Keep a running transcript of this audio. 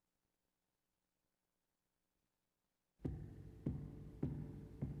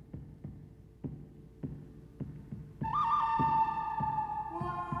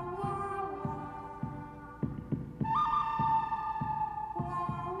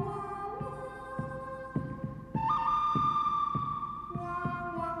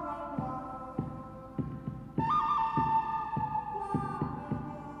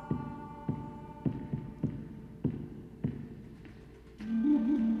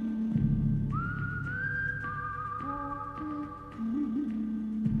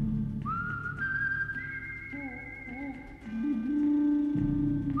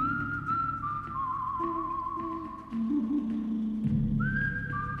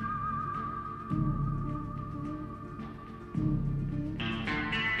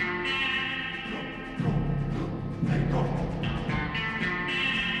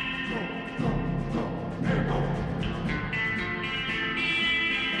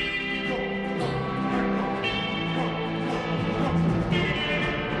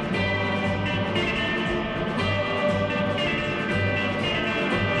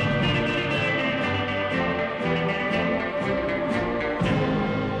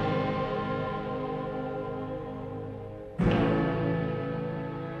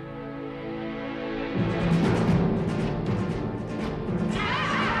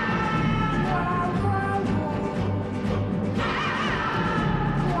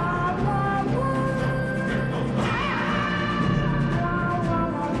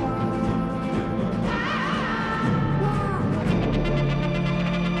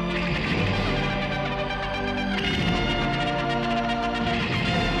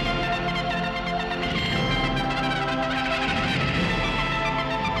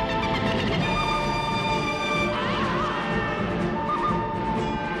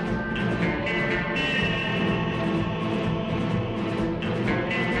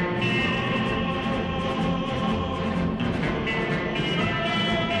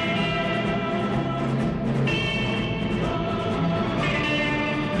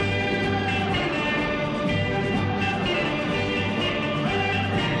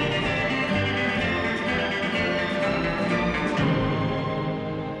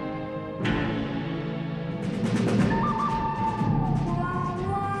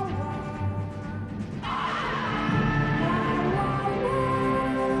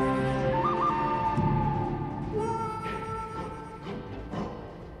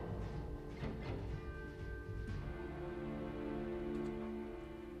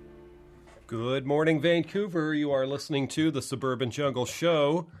Good morning, Vancouver. You are listening to the Suburban Jungle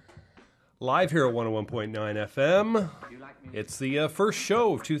Show, live here at 101.9 FM. It's the first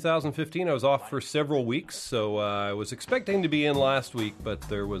show of 2015. I was off for several weeks, so I was expecting to be in last week, but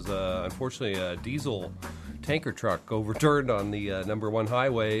there was, unfortunately, a diesel tanker truck overturned on the number 1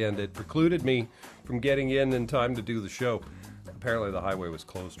 highway, and it precluded me from getting in time to do the show. Apparently the highway was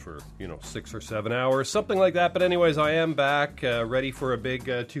closed for, 6 or 7 hours, something like that. But anyways, I am back, ready for a big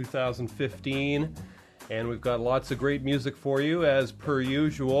 2015. And we've got lots of great music for you, as per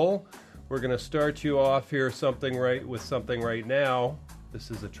usual. We're going to start you off here with something right now.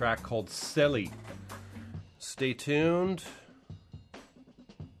 This is a track called Selly. Stay tuned.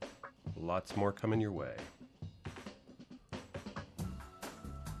 Lots more coming your way.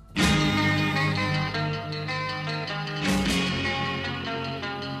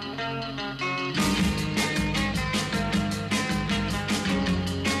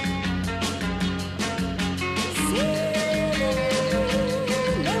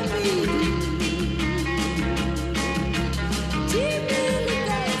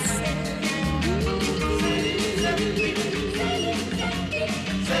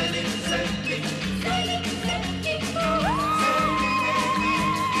 Selly,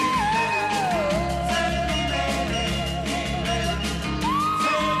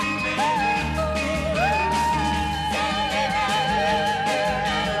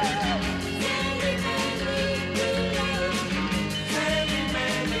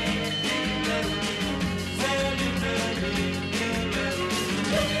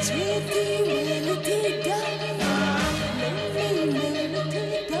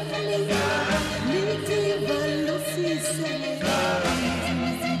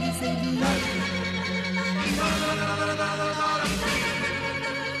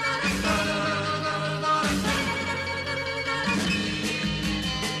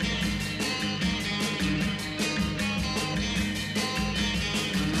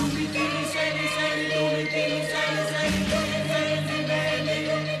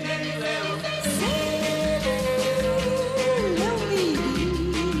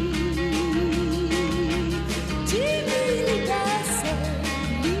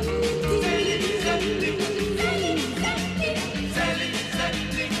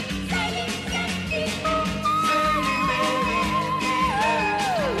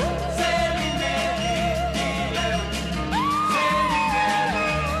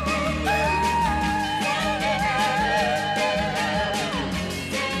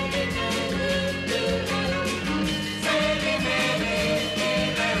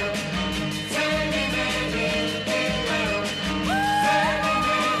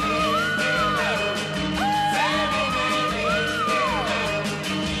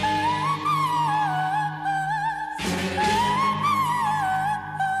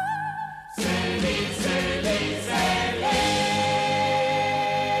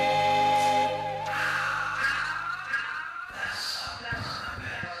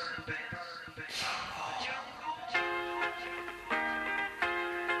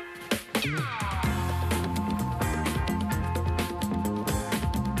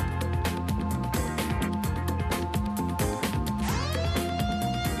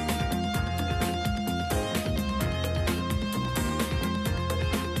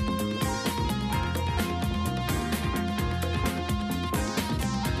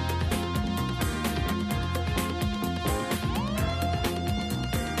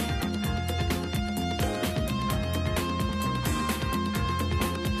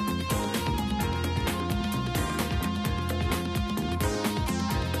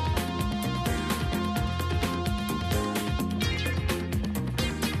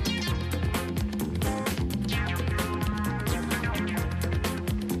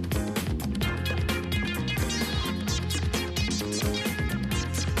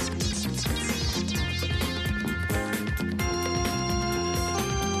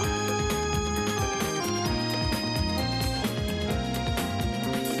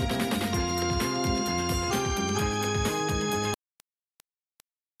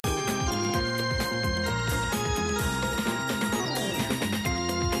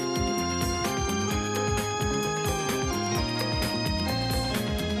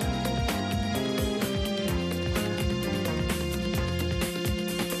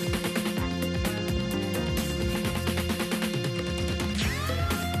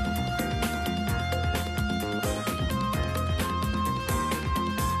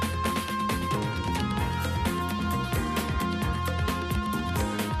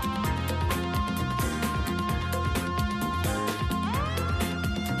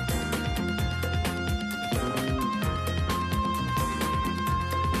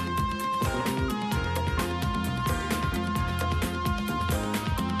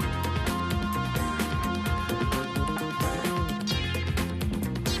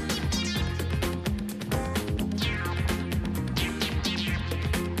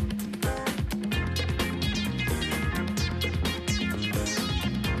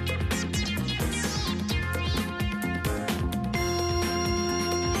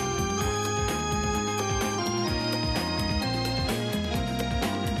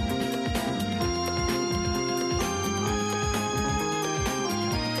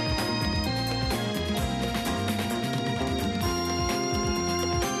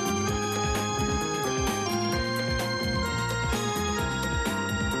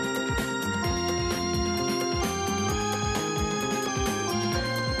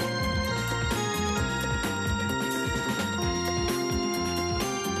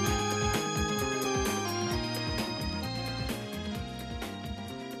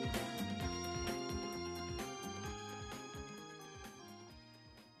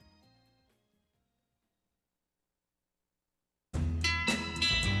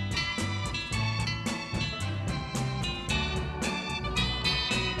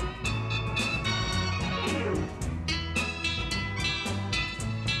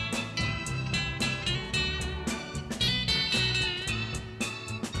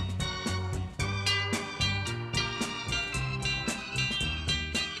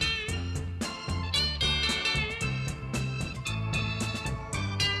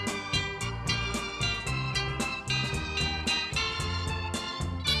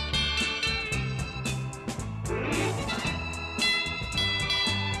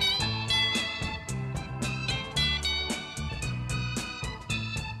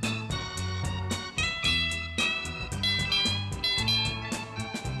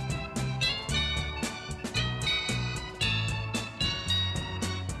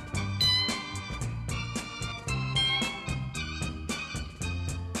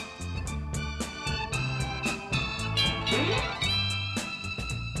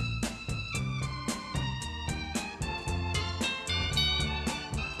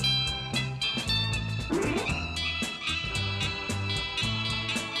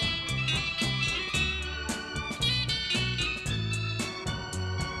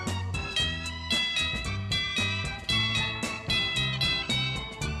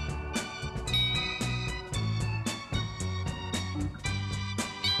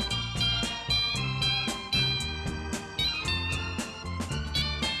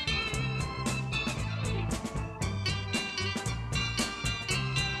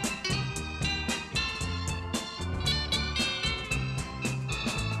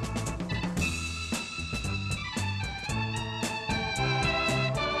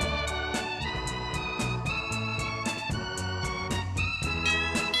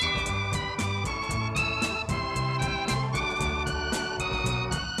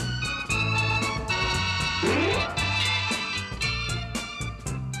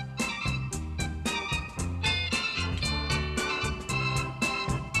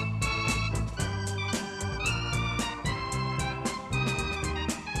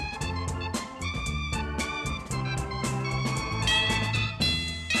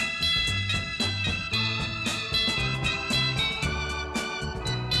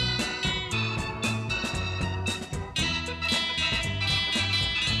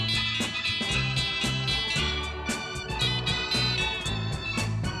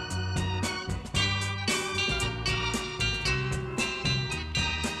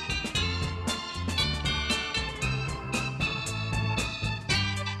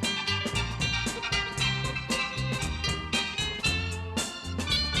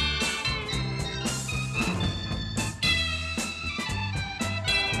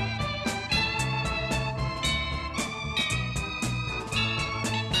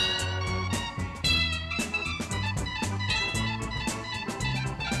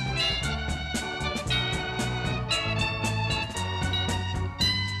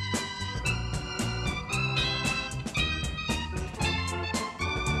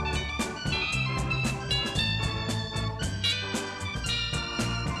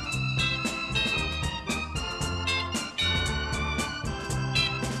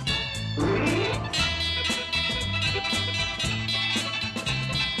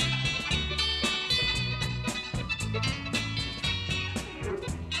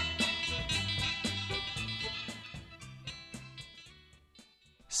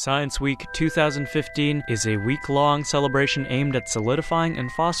 Science Week 2015 is a week-long celebration aimed at solidifying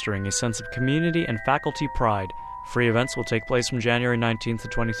and fostering a sense of community and faculty pride. Free events will take place from January 19th to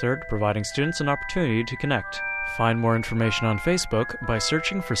 23rd, providing students an opportunity to connect. Find more information on Facebook by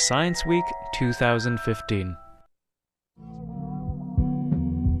searching for Science Week 2015.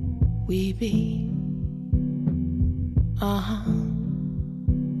 We be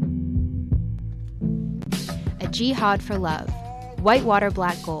A Jihad for Love, Whitewater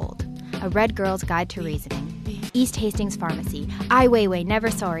Black Gold, A Red Girl's Guide to Reasoning, East Hastings Pharmacy, Ai Weiwei, Never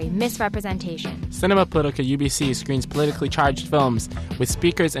Sorry, Misrepresentation. Cinema Politica UBC screens politically charged films with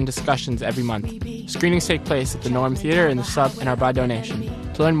speakers and discussions every month. Screenings take place at the Norm Theatre in the Sub and are by donation.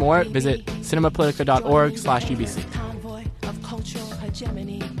 To learn more, visit cinemapolitica.org/UBC. Convoy of cultural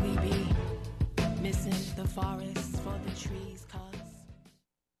hegemony, we be missing the forests for the trees, cause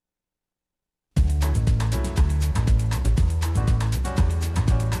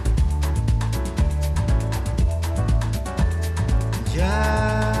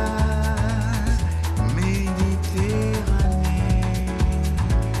Jazz, Méditerranée,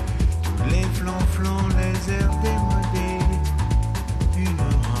 tous les flonflons, les airs démodés, une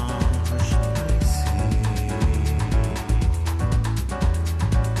orange pressée.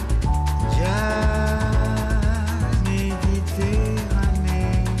 Jazz,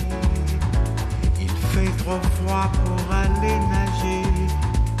 Méditerranée, il fait trop froid pour aller nager,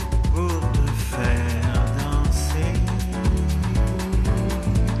 pour te faire danser.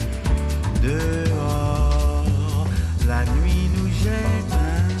 Dehors, la nuit nous jette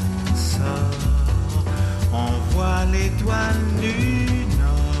un sort. On voit l'étoile du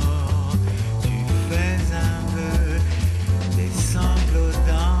Nord. Tu fais un peu des sanglots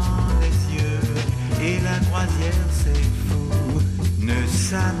dans les yeux. Et la croisière, c'est fou, ne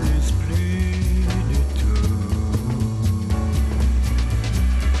s'amuse plus du tout.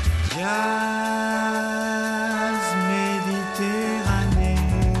 Jazz, Méditerranée,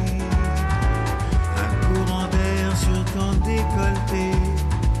 un courant d'air sur ton décolleté,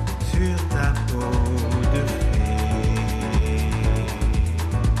 sur ta peau de fée.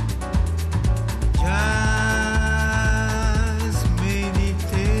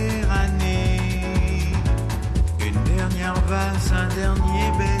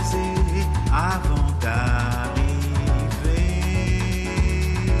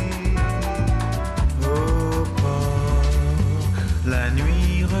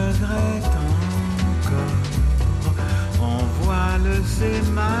 regrette encore. On voit le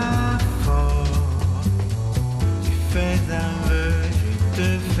sémaphore. Tu fais un vœu, je te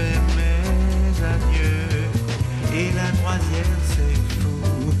fais mes adieux. Et la croisière, c'est fou,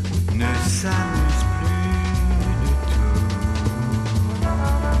 ne s'amuse plus du tout.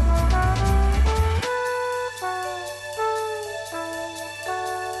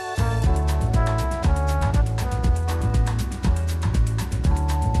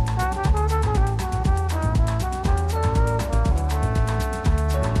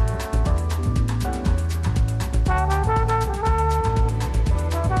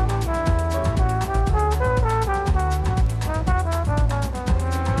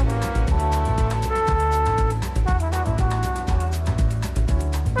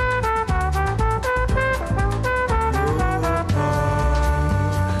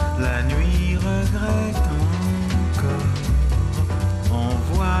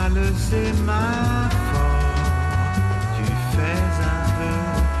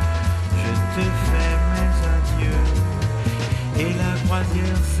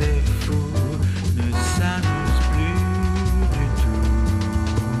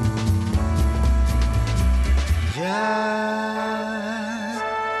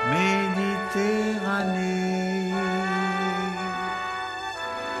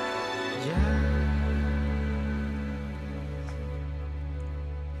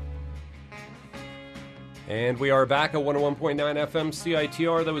 And we are back at 101.9 FM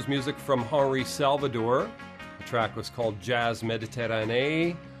CITR. That was music from Henri Salvador. The track was called Jazz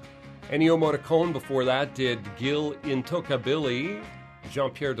Méditerranée. Ennio Morricone before that did Gil Intocabili.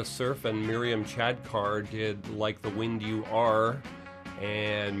 Jean-Pierre de Surf and Miriam Chadkar did Like the Wind You Are.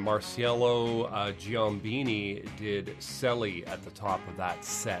 And Marcello Giombini did Selly at the top of that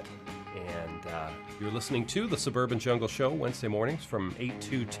set. And you're listening to The Suburban Jungle Show Wednesday mornings from 8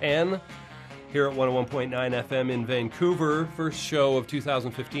 to 10. Here at 101.9 FM in Vancouver. First show of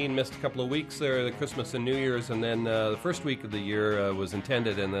 2015. Missed a couple of weeks there, the Christmas and New Year's, and then the first week of the year was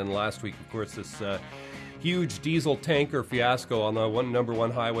intended, and then last week, of course, this huge diesel tanker fiasco on the number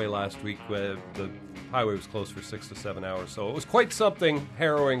one highway last week. The highway was closed for 6 to 7 hours, so it was quite something,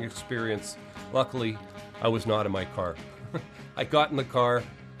 harrowing experience. Luckily, I was not in my car. I got in the car,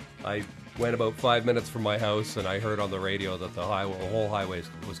 I went about 5 minutes from my house, and I heard on the radio that the whole highway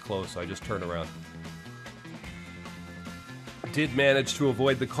was closed, so I just turned around. Did manage to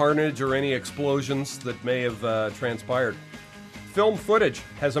avoid the carnage or any explosions that may have transpired. Film footage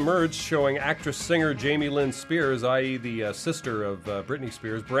has emerged showing actress-singer Jamie Lynn Spears, i.e. the sister of Britney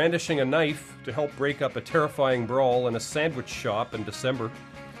Spears, brandishing a knife to help break up a terrifying brawl in a sandwich shop in December.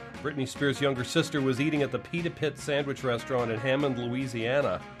 Britney Spears' younger sister was eating at the Pita Pit sandwich restaurant in Hammond,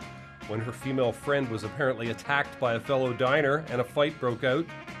 Louisiana, when her female friend was apparently attacked by a fellow diner and a fight broke out.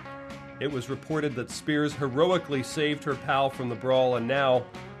 It was reported that Spears heroically saved her pal from the brawl, and now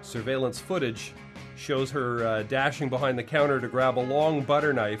surveillance footage shows her dashing behind the counter to grab a long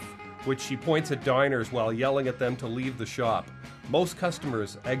butter knife, which she points at diners while yelling at them to leave the shop. Most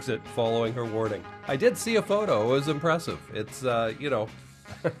customers exit following her warning. I did see a photo. It was impressive. It's,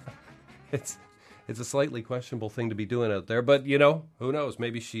 It's a slightly questionable thing to be doing out there, but, who knows?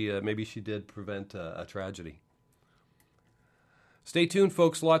 Maybe she did prevent a tragedy. Stay tuned,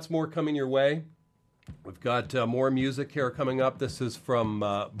 folks. Lots more coming your way. We've got more music here coming up. This is from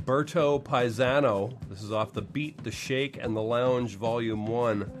Berto Paisano. This is off the Beat, the Shake, and the Lounge Volume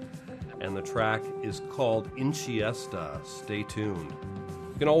 1, and the track is called Inchiesta. Stay tuned.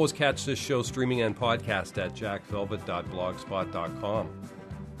 You can always catch this show streaming and podcast at jackvelvet.blogspot.com.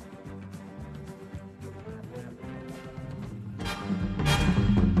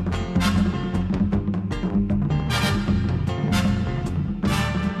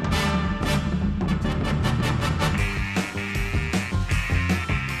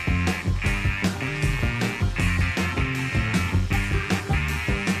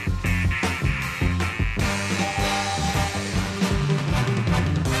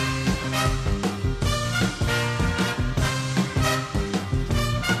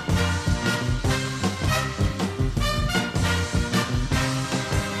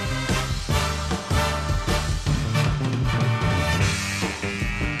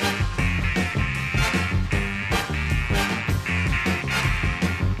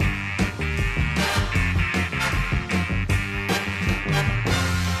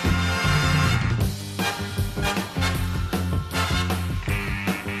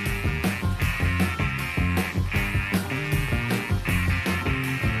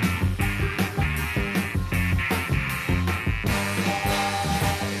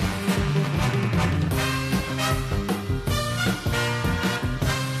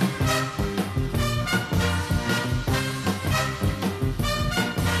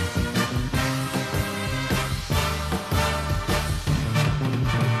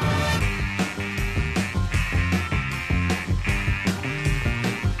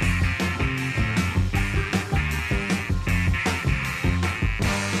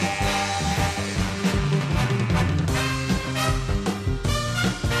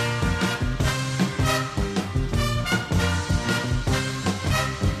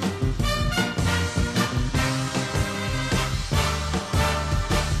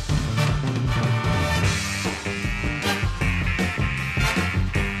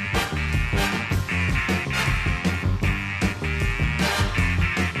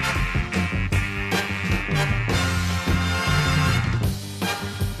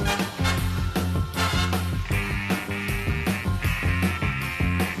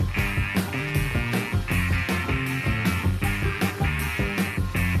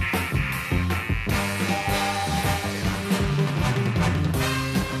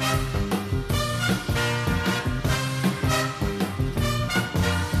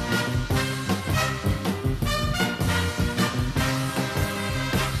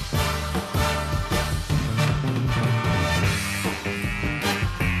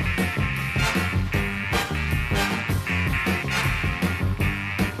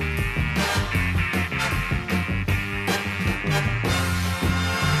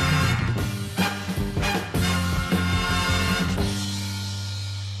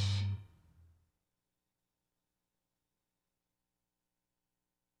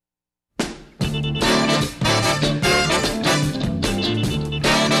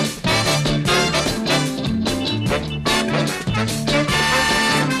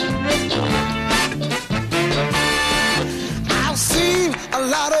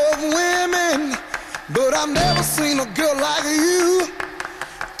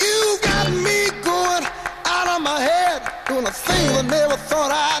 things I never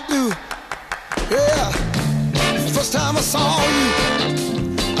thought I'd do. Yeah, first time I saw you,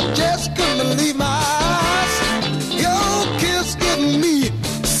 I just couldn't believe my eyes. Your kiss giving me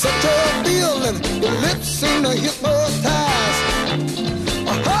such a feeling, your lips seem to hypnotize.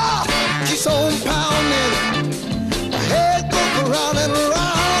 Heart keeps on pounding, my head goes around and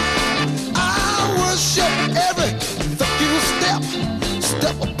around. I worship every you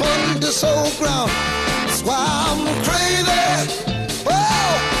step upon this old ground. That's why I'm crazy,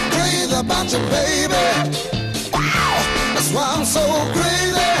 oh, crazy about you, baby. Wow, that's why I'm so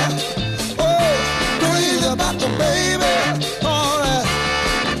crazy, oh, crazy about you, baby. All right,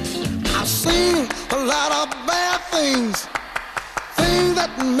 I've seen a lot of bad things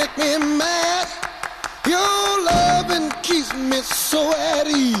that make me mad. Your loving keeps me so at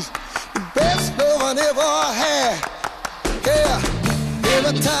ease. The best love I ever had. Yeah,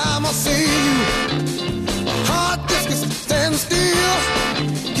 every time I see you, my heart just can stand still.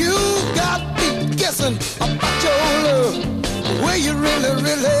 You got me guessing about your love, the way you really,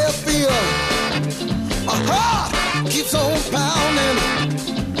 really feel. My heart keeps on pounding,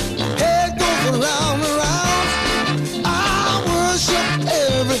 head goes around and around. I worship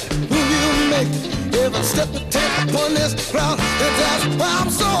every move you make, every step you take upon this ground. And that's why I'm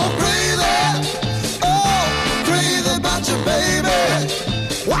so crazy, oh, crazy about you, baby.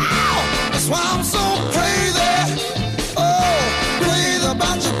 Wow, that's why I'm so crazy, oh, crazy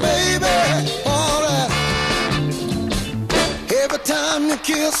about you, baby. All right, every time you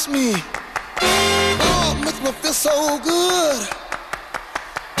kiss me, oh, it makes me feel so good.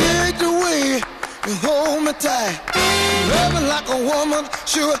 Take the way you hold me tight, love me like a woman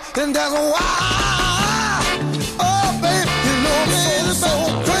should, and that's why, oh, baby, you know me so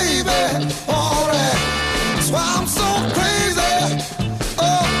crazy. All right, that's why I'm so crazy,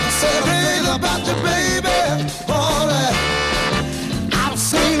 oh, so crazy about you, baby. All right, I've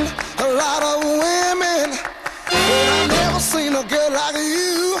seen a lot of women, but I've never seen a girl like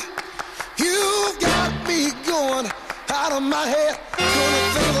you. You got me going out of my head,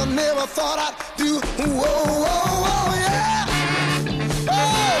 doing things I never thought I'd do. Whoa, whoa, whoa, yeah.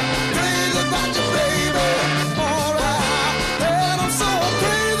 Oh, crazy about you, baby. All right, and I'm so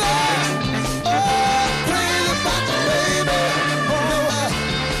crazy. Oh, crazy about you, baby. All right,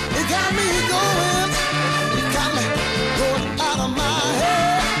 you got me going. You got me going out of my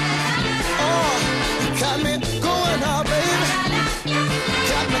head. Oh, you got me going out, baby.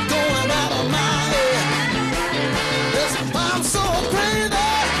 Got me going out of my head. That's why I'm so crazy.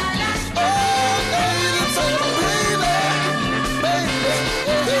 Oh, baby, so crazy, baby.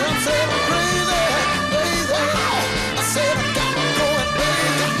 Yeah, I'm so crazy, baby. I said I got me going, baby.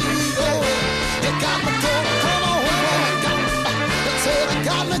 Got me going. You got me going. Come on, I said I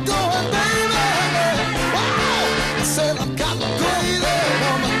got me going, baby. Wow. I said I got me crazy,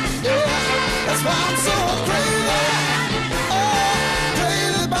 woman. Yeah, that's why I'm so crazy. Oh,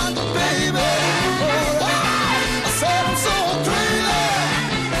 crazy about the baby. Oh, I said I'm so crazy.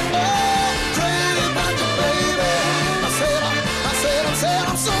 Oh, crazy about the baby. I said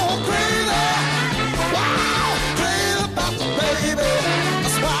I'm so crazy. Wow, crazy about the baby.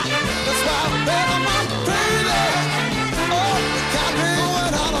 That's why baby, I'm crazy. Oh, you got me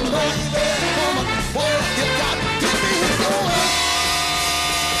going out of my head, woman. Boy, you got me going.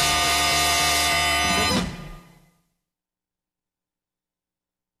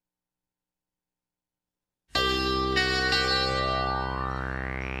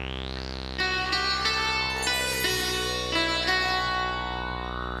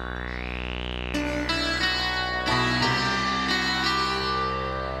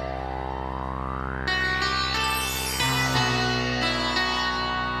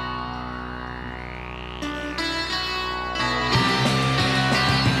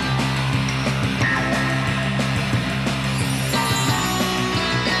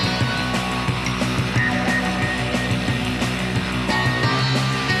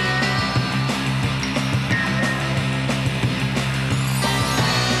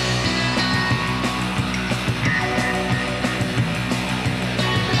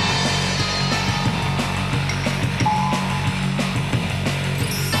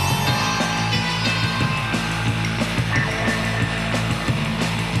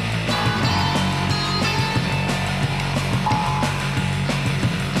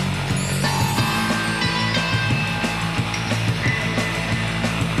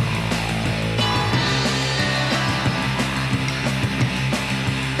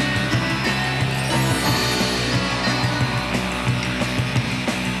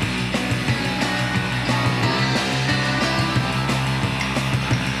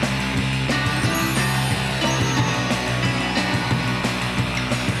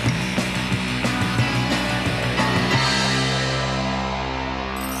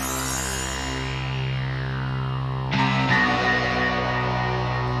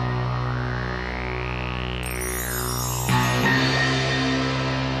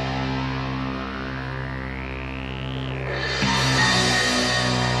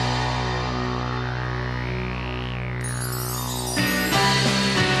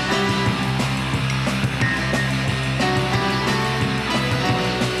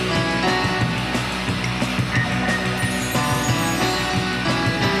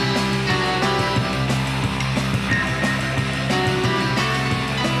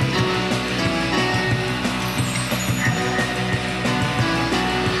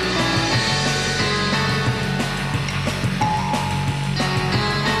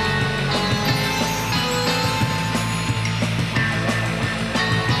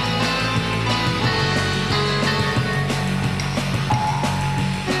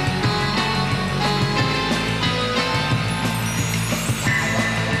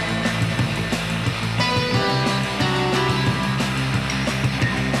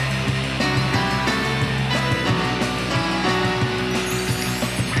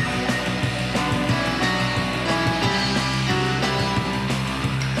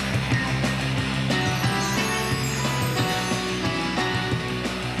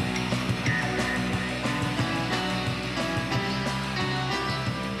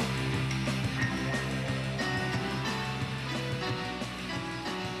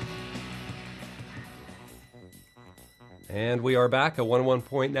 And we are back at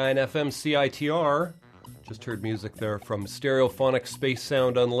 101.9 FM CITR. Just heard music there from Stereophonic Space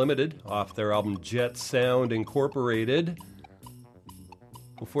Sound Unlimited off their album Jet Sound Incorporated.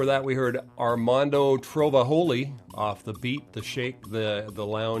 Before that, we heard Armando Trovajoli off The Beat, The Shake, The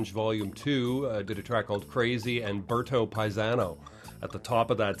Lounge Volume 2, did a track called Crazy, and Berto Paisano at the top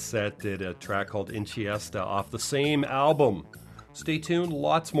of that set did a track called Inchiesta off the same album. Stay tuned,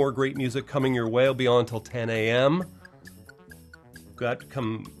 lots more great music coming your way. It'll be on until 10 a.m. Got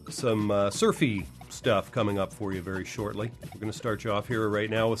some surfy stuff coming up for you very shortly. We're going to start you off here right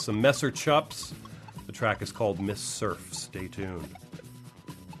now with some Messer Chups. The track is called Miss Surf. Stay tuned.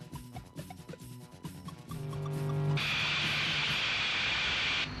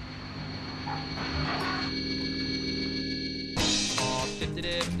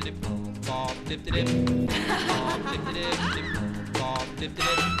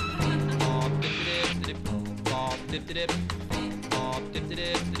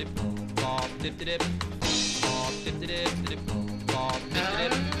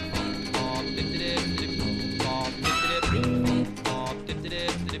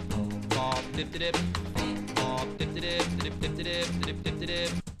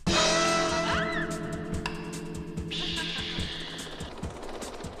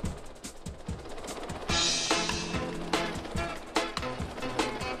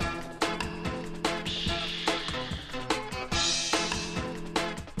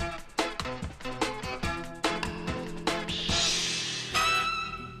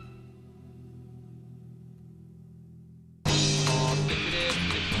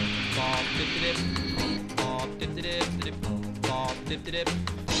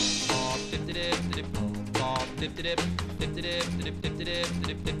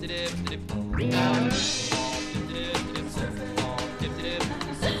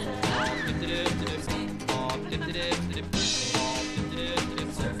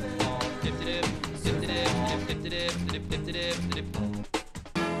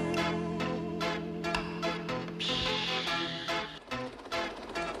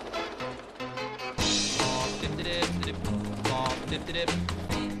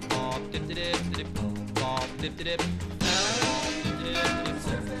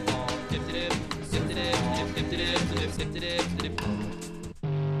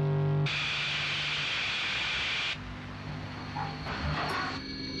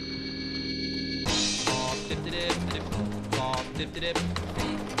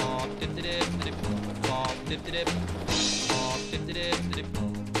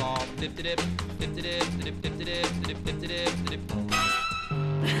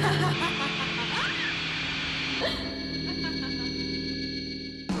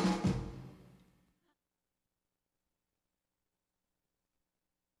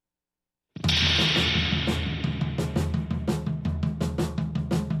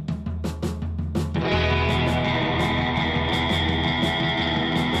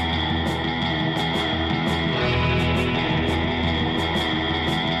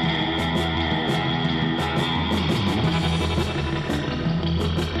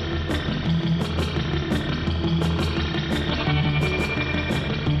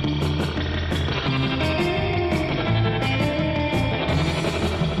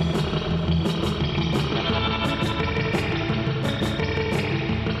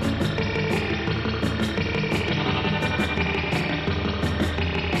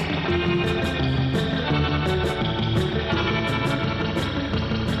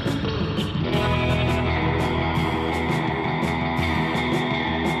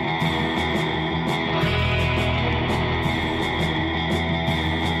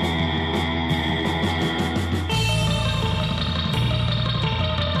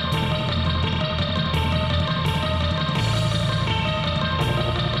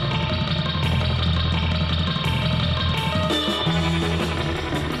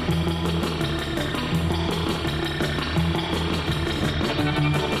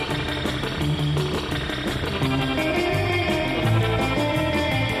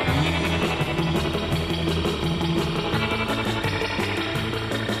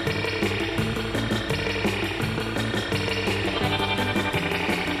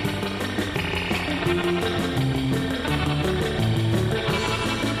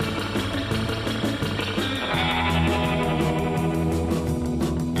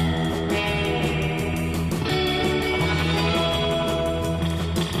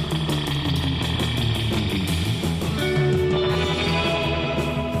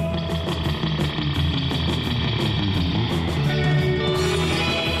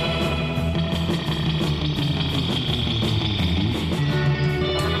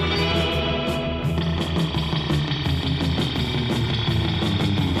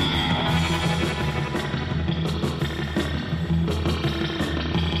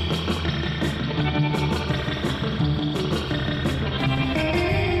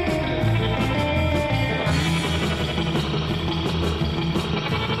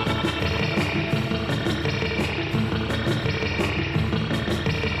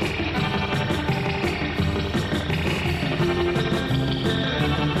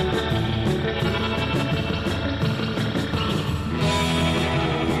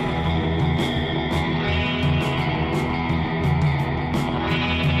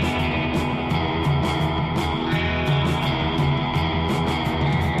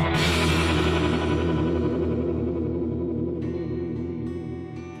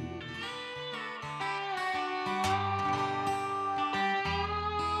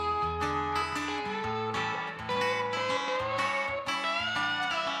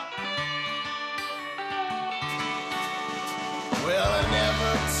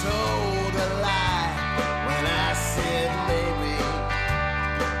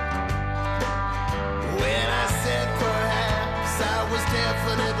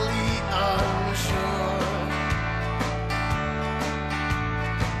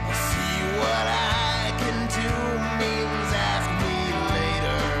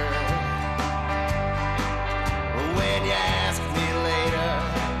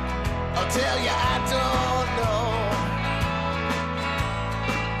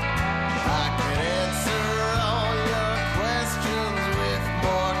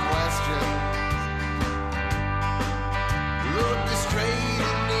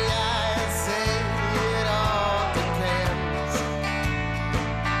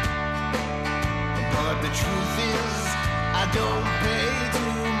 truth is, I don't pay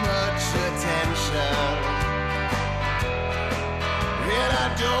too much attention, and I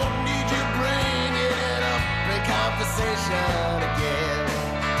don't need you bringing it up in conversation again.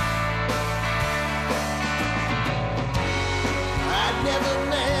 I never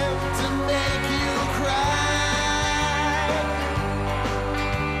meant to make you cry.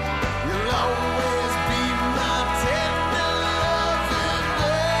 You'll always be my tender loving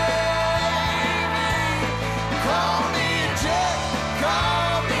baby. Call me a jerk,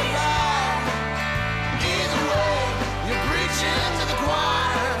 call me a liar. Either way, you're preaching to the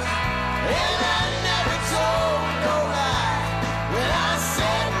choir, and I never told no lie when I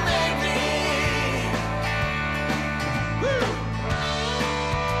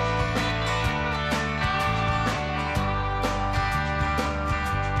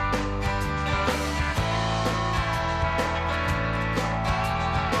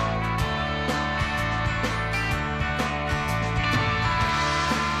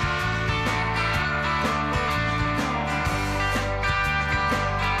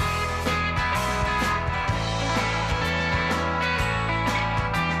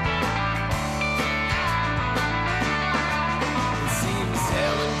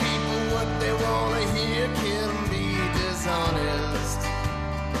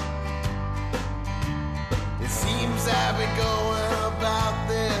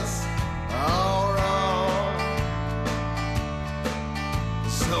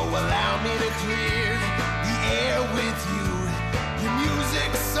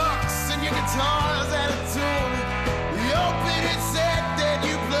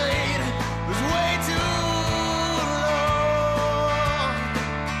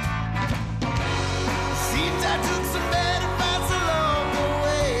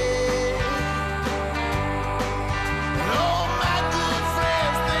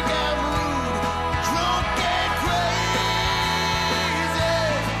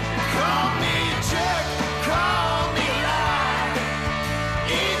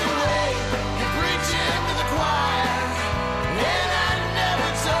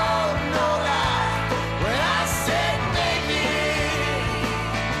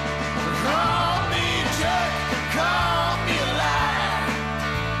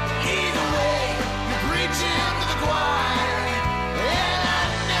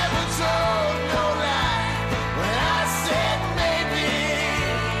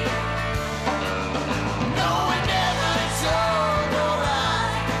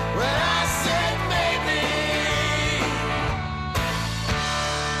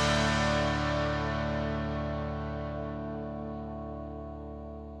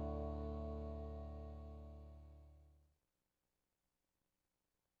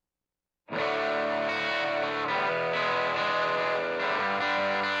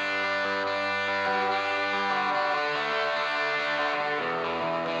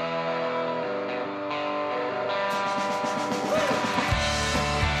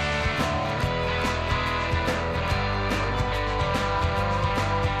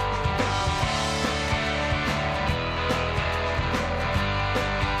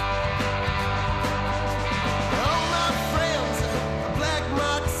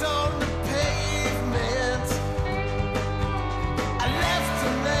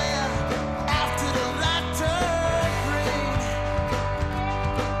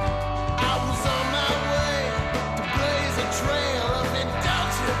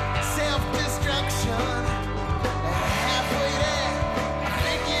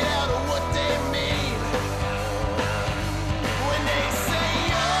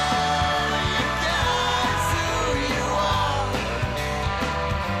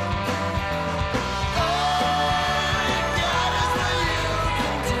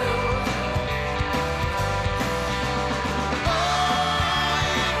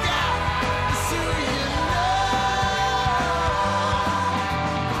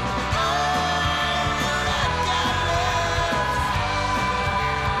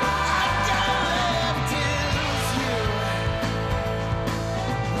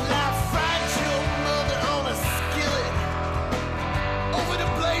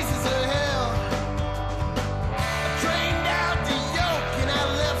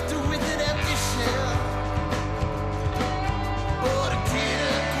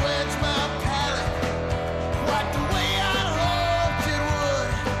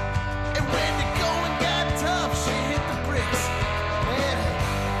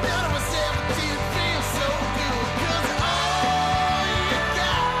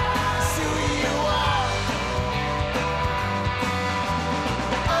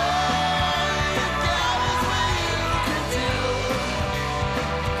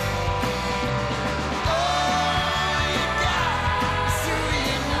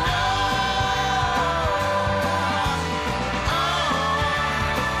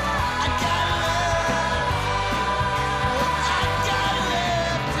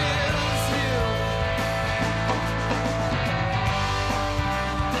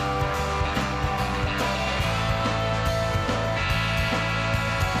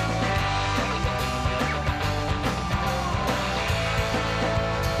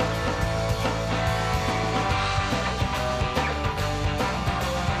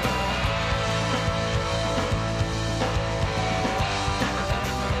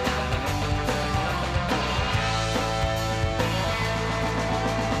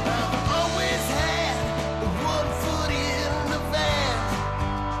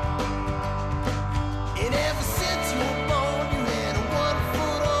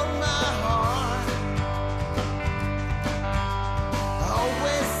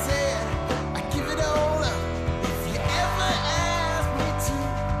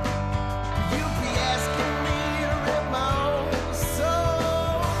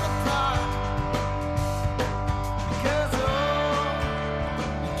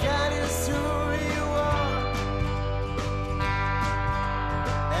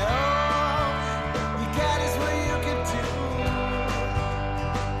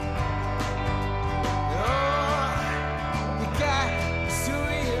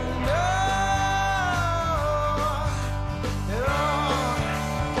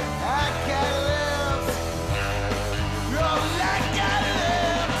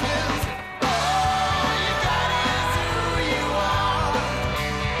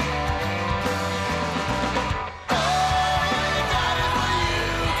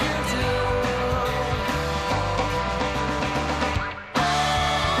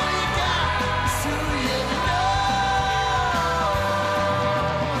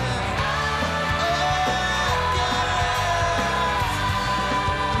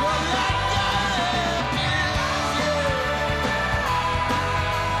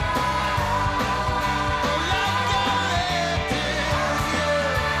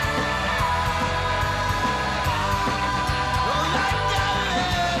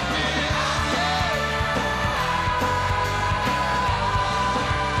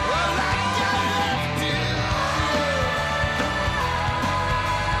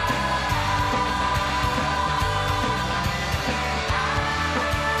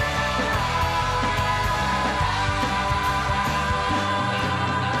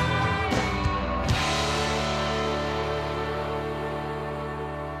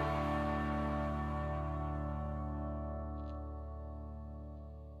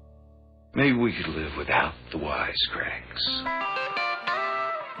Maybe we could live without the wisecracks.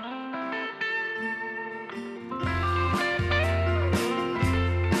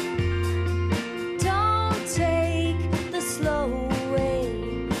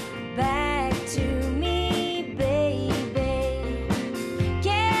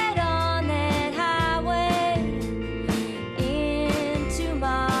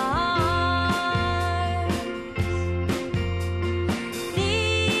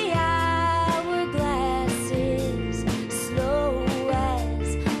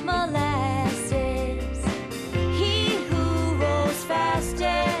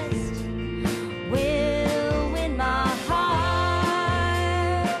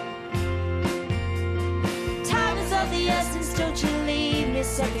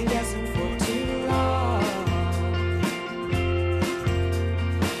 Second guessing for too long.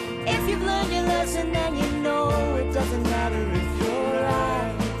 If you've learned your lesson, then you know it doesn't matter if you're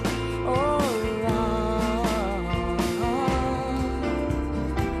right or wrong.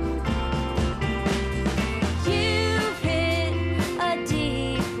 You've hit a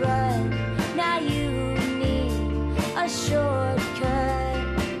deep rut, now you need a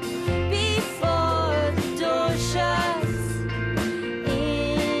shortcut before the door shuts.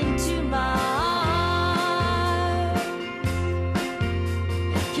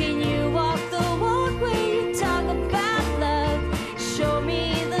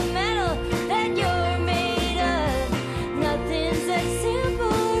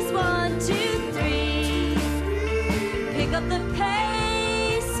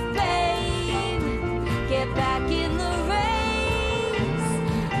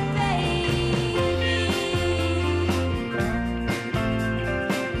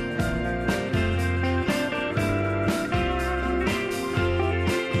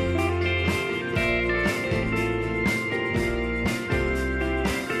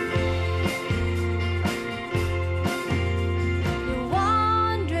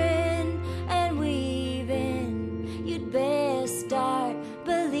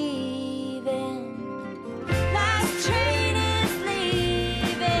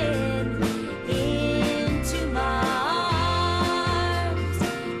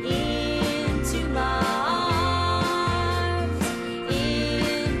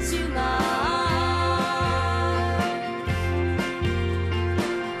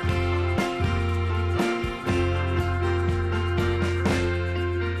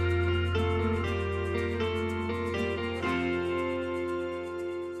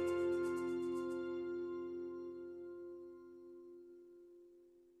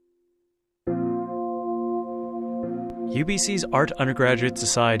 UBC's Art Undergraduate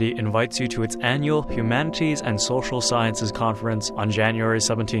Society invites you to its annual Humanities and Social Sciences Conference on January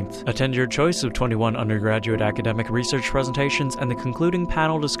 17th. Attend your choice of 21 undergraduate academic research presentations and the concluding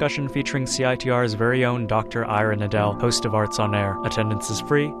panel discussion featuring CITR's very own Dr. Ira Nadel, host of Arts on Air. Attendance is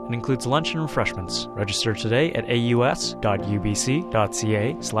free and includes lunch and refreshments. Register today at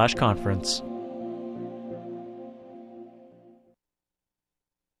aus.ubc.ca/conference.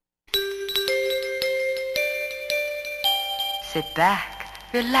 Sit back,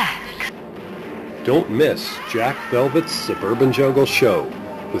 relax. Don't miss Jack Velvet's Suburban Jungle Show,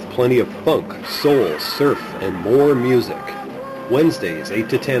 with plenty of funk, soul, surf, and more music. Wednesdays, 8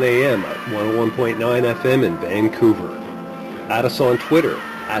 to 10 a.m. at 101.9 FM in Vancouver. Add us on Twitter,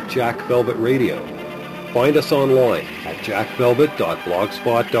 @JackVelvetRadio. Find us online at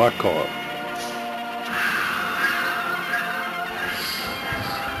jackvelvet.blogspot.com.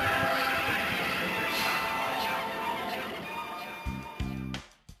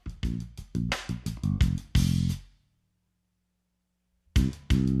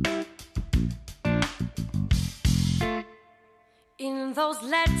 In those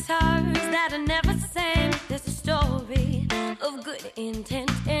letters that I never sent, there's a story of good intent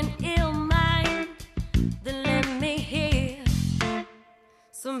and ill mind that let me hear.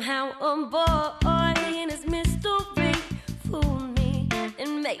 Somehow a boy in his mystery fooled me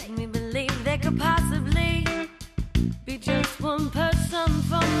and made me believe there could possibly be just one person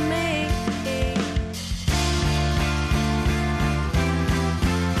for me.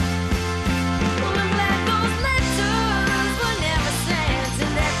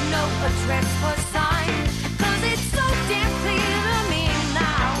 Address for sign, 'cause it's so damn clear to me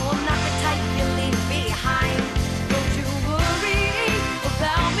now. I'm not the type you leave behind. Don't you worry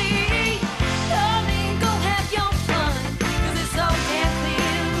about me, darling, go have your fun, 'cause it's so damn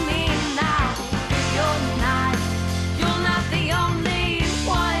clear to me now. You're not the only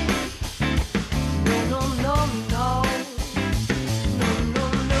one.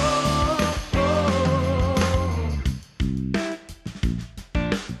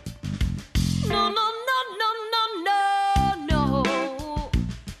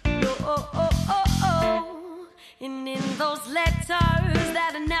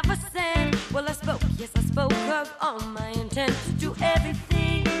 of all my intent to do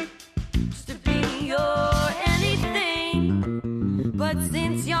everything, just to be your anything. But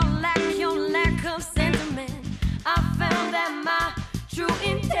since your lack of sentiment, I found that my true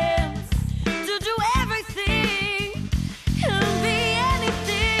intent to do everything and be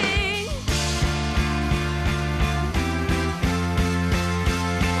anything.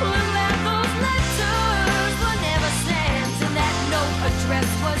 Well, that those letters were never sent and that no address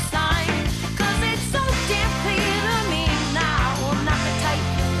was signed, 'cause it's so damn clear to me now I'm not the type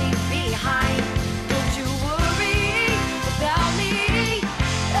you leave behind. Don't you worry about me,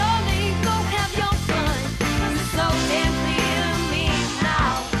 darling, go have your fun, 'cause it's so damn clear to me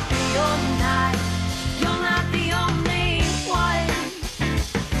now you're not the only one.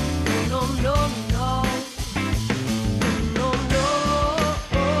 No, no, no, no, no.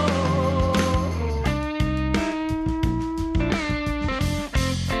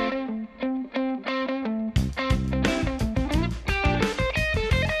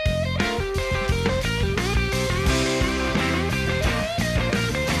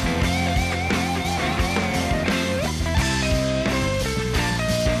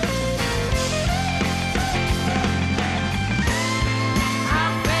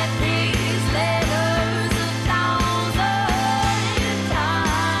 I've read these letters 1,000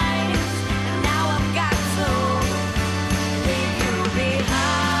 times, and now I've got to leave you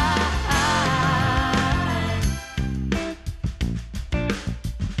behind.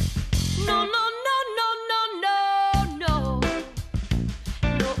 No, no, no, no, no, no, no.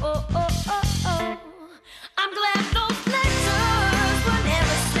 No, oh, oh, oh, oh. I'm glad those letters were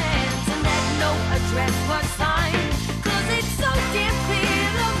never sent and that no address was signed, 'cause it's so damn clear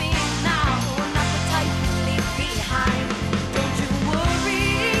to me now I'm not the type you leave behind. Don't you worry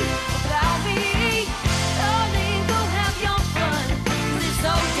about me, darling, go have your fun, 'cause it's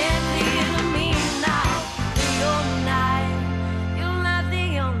so damn clear to me now you're not the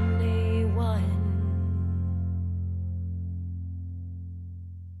only one.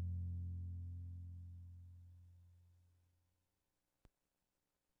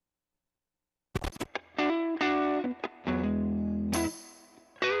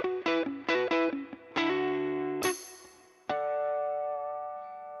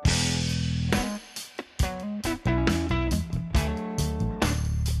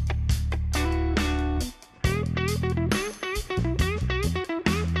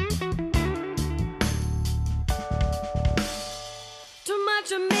 Too much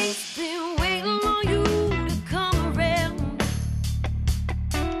of me's been waiting on you to come around.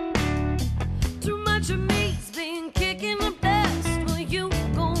 Too much of me's been kicking the dust while you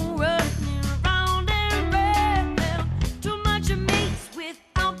go running round and round. Too much of me's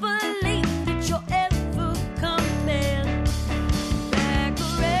without belief that you'll ever come back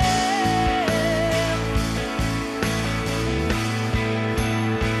around.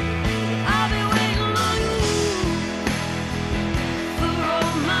 I've been waiting on you for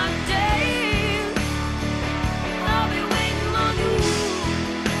all my days. I'll be waiting on you.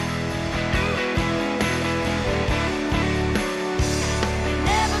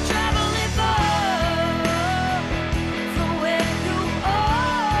 Never traveling far from where you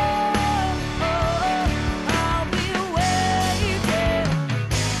are. I'll be waiting.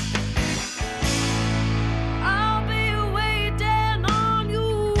 I'll be waiting on you.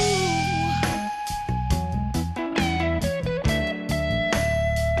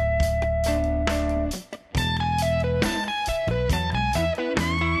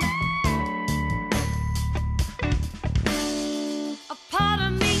 A part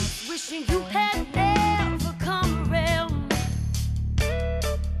of me wishing you had never come around,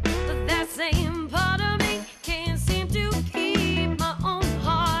 but that same part of me can't seem to keep my own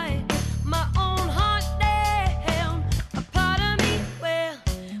heart down. A part of me, well,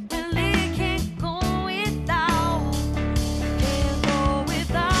 it can't go without,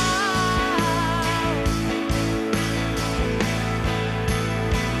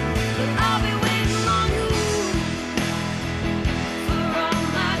 But I'll be waiting on you for all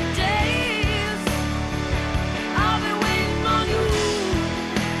my days. I'll be waiting on you.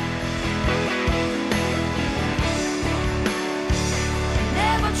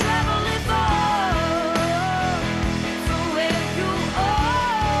 Never traveling far from where you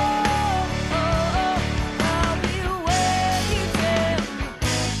are. I'll be waiting.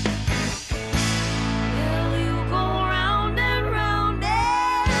 Will you go round and round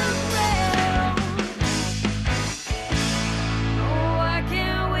and round?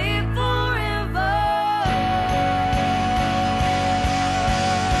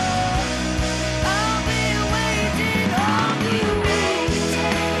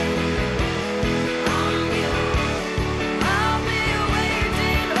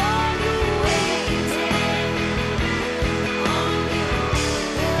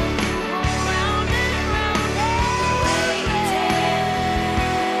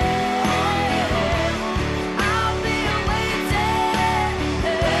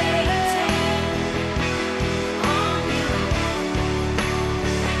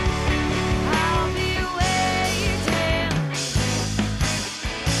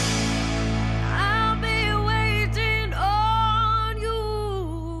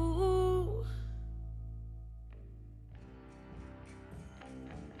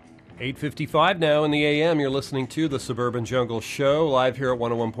 8:55 now in the AM. You're listening to the Suburban Jungle Show, live here at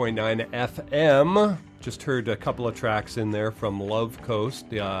 101.9 FM. Just heard a couple of tracks in there from Love Coast.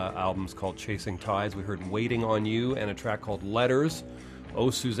 The album's called Chasing Tides. We heard Waiting on You and a track called Letters.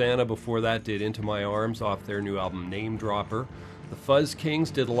 Oh Susanna before that did Into My Arms off their new album Name Dropper. The Fuzz Kings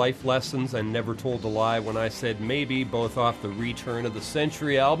did Life Lessons and Never Told a Lie When I Said Maybe, both off the Return of the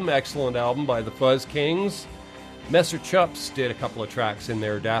Century album. Excellent album by the Fuzz Kings. Messer Chups did a couple of tracks in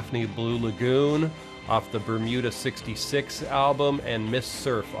there. Daphne Blue Lagoon off the Bermuda 66 album and Miss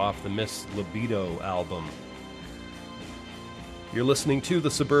Surf off the Miss Libido album. You're listening to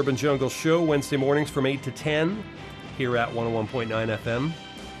the Suburban Jungle Show Wednesday mornings from 8 to 10 here at 101.9 FM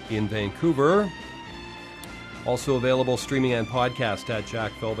in Vancouver. Also available streaming and podcast at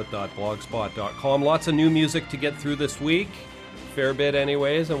jackvelvet.blogspot.com. Lots of new music to get through this week. Fair bit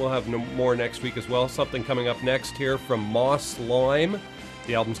anyways, and we'll have more next week as well. Something coming up next here from Moss Lime.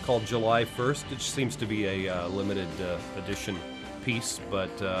 The album's called July 1st. It seems to be a limited edition piece,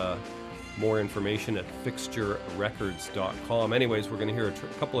 but more information at fixturerecords.com. Anyways, we're going to hear a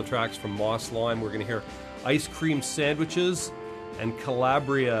couple of tracks from Moss Lime. We're going to hear Ice Cream Sandwiches and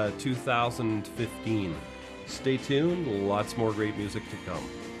Calabria 2015. Stay tuned. Lots more great music to come.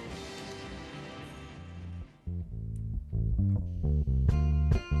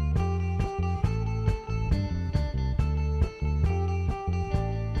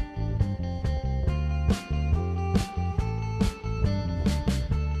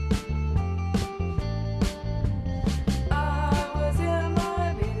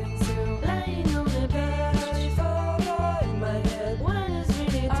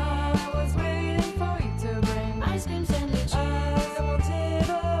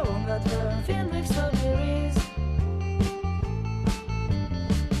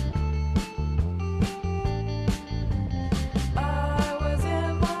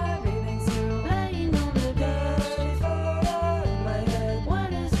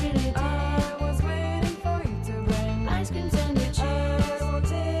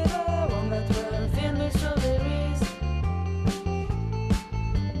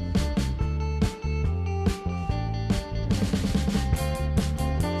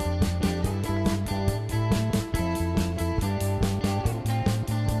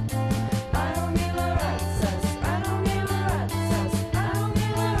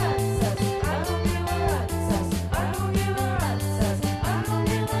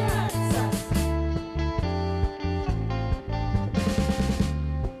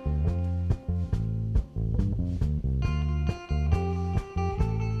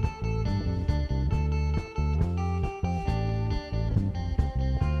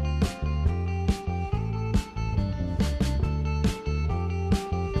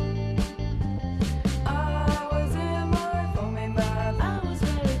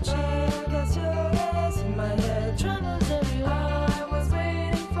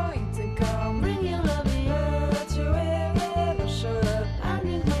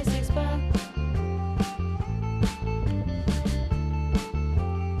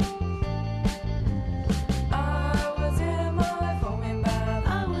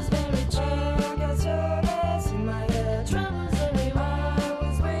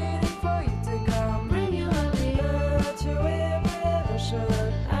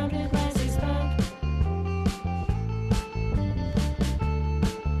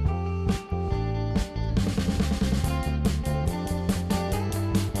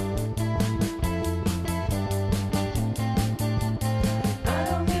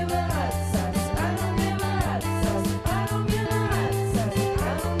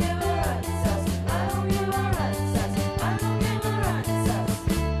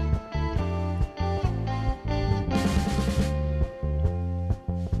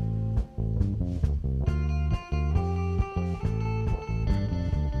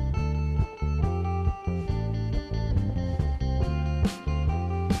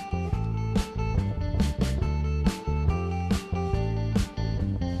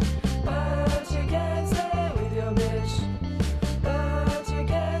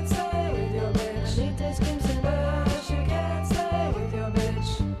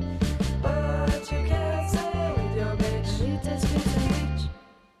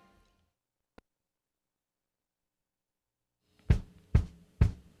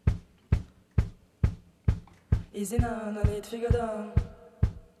 Easy now, no need to figure down.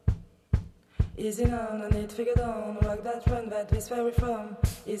 Easy now, no need to figure down. Rock that run, that is where we from.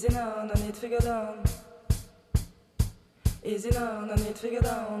 Easy now, no need to figure down. Easy now, no need to figure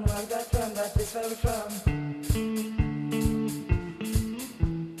down. Rock that run, that is where we from.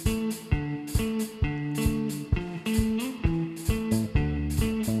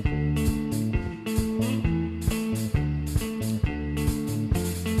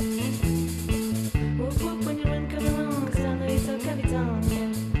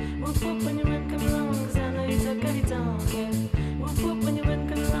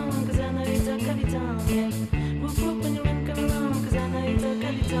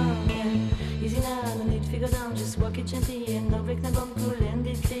 kitchen tea and no break na bomb cool and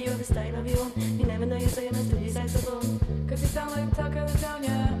this day or the style of your own. You never know you're saying this to these saxophone. Cause you sound like the talk of the town,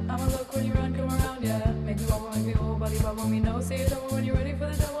 yeah. I'ma look when you run, come around, yeah. Make me wobble, make me whole body bubble, me no. Say it over when you're ready for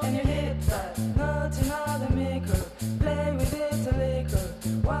the double. And you hit that, nothing other maker. Play with it a liquor.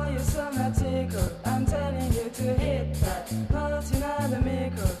 Why you so not tickle? I'm telling you to hit that, nothing other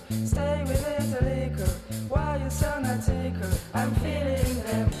maker. Stay with it a liquor. Why you so not tickle? I'm feeling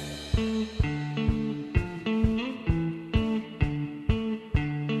them.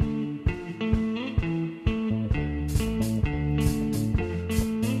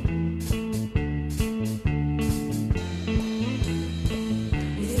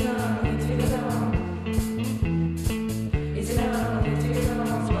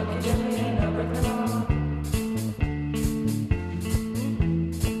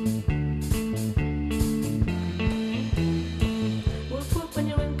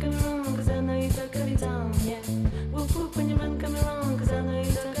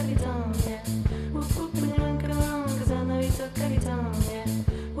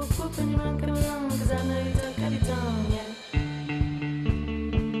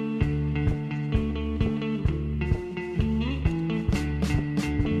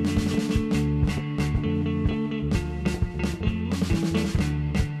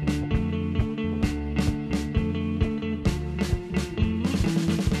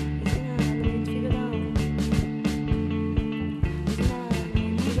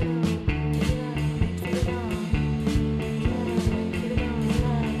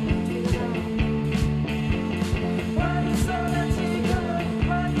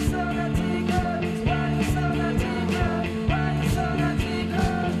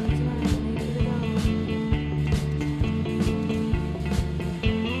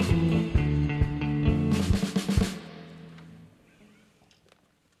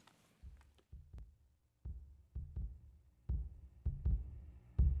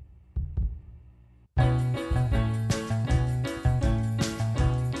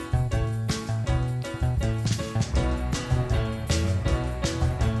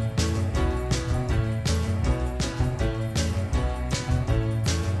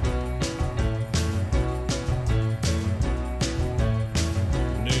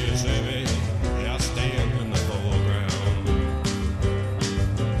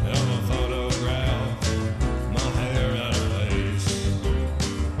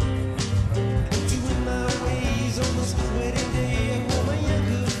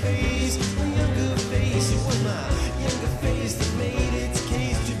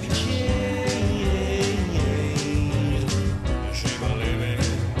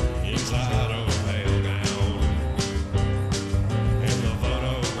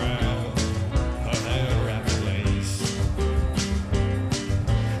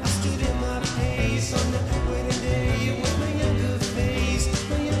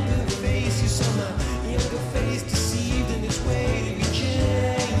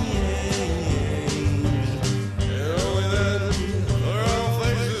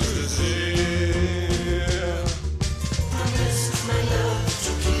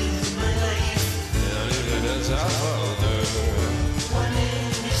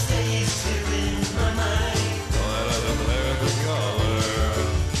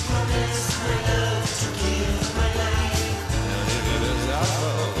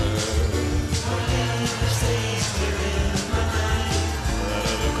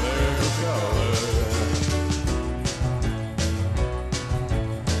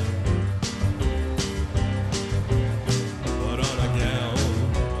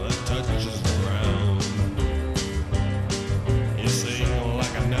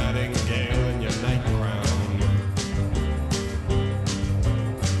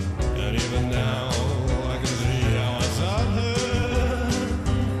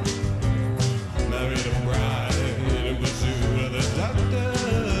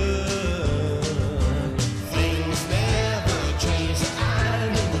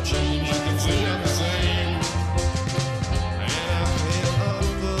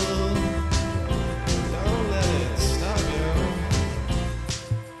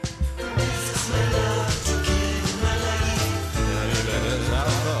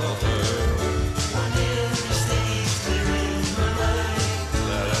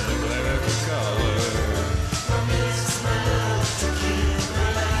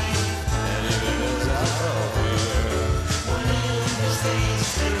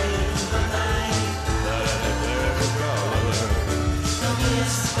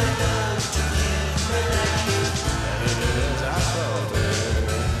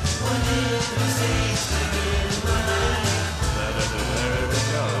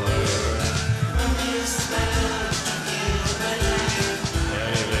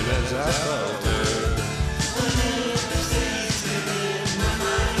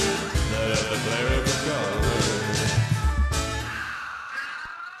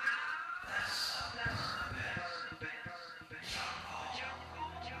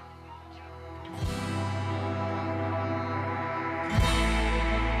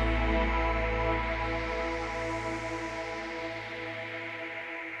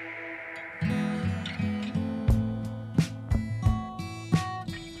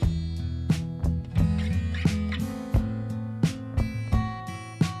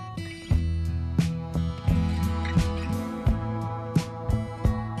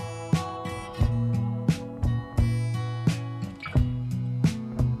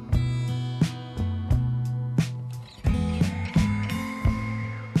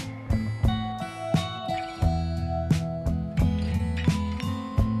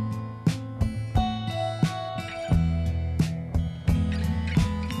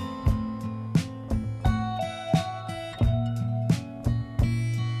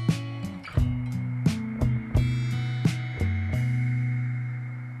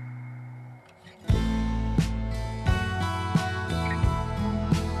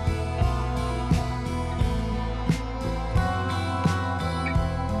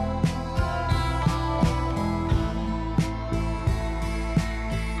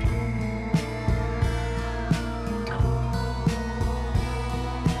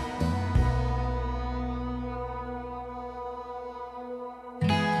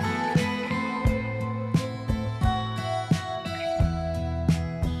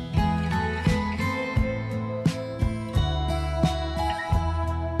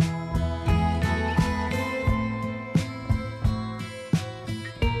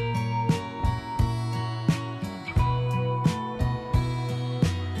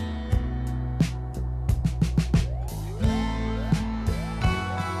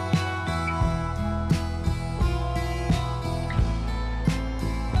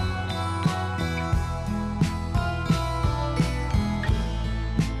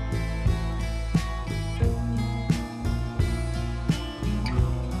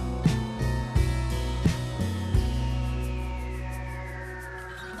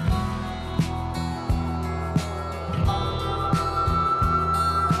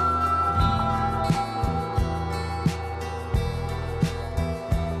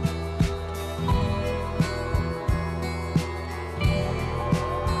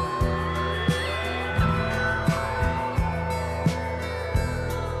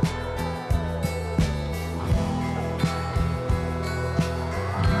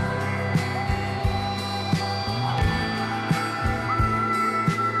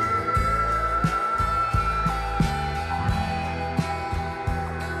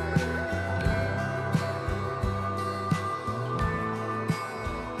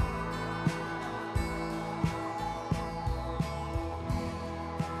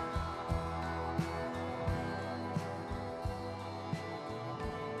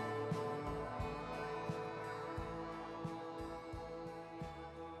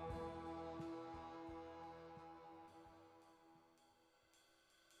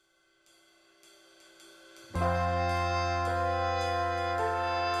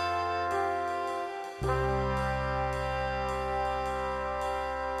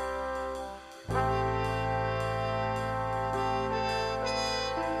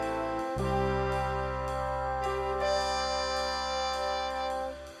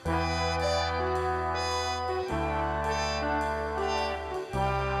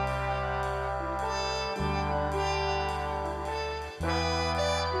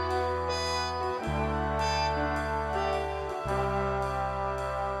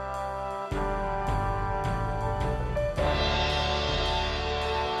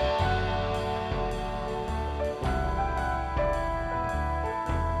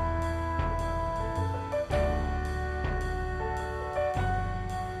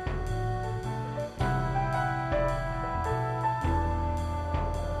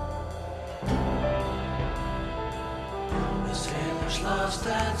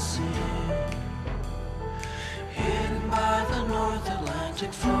 sea, hidden by the North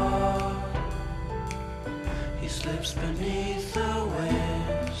Atlantic fog. He slips beneath the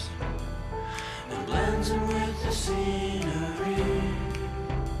waves and blends in with the scenery.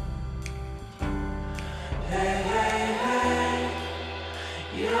 Hey, hey, hey,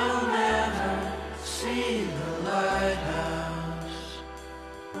 you'll never see the lighthouse.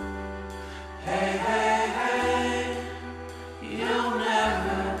 Hey, hey, hey, you'll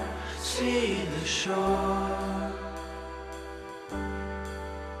never see the shore.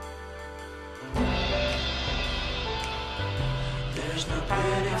 There's no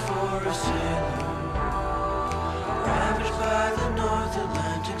pity for a sailor ravaged by the North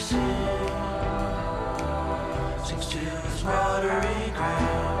Atlantic Sea, sinks to his watery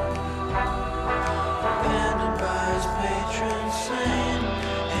grave, abandoned by his patron saint.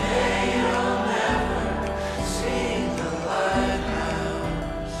 Hey, you'll never see the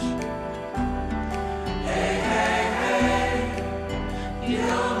lighthouse. Hey, hey, hey,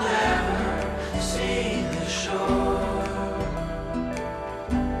 you'll never see the shore.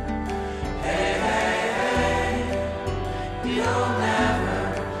 Hey, hey, hey, you'll never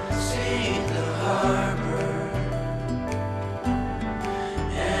see the harbor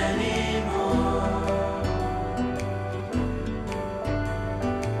anymore.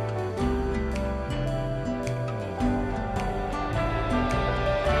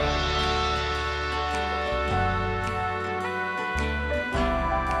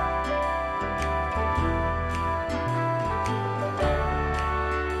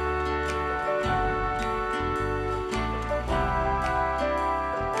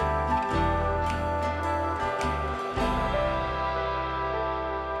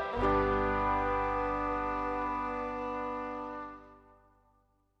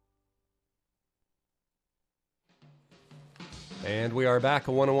 And we are back at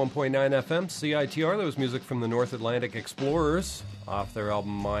 101.9 FM, CITR. That was music from the North Atlantic Explorers off their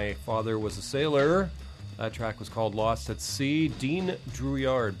album My Father Was a Sailor. That track was called Lost at Sea. Dean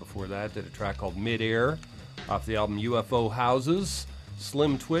Drouillard before that did a track called Mid-Air off the album UFO Houses.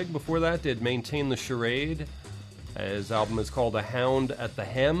 Slim Twig before that did Maintain the Charade. His album is called A Hound at the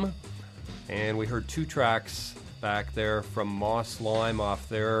Hem. And we heard two tracks back there from Moss Lime off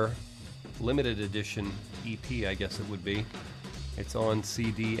their limited edition EP, I guess it would be. It's on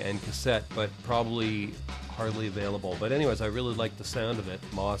CD and cassette, but probably hardly available. But anyways, I really like the sound of it.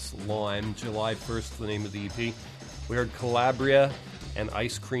 Moss Lime, July 1st, the name of the EP. We heard Calabria and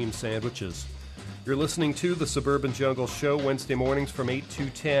Ice Cream Sandwiches. You're listening to The Suburban Jungle Show, Wednesday mornings from 8 to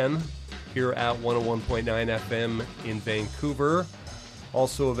 10, here at 101.9 FM in Vancouver.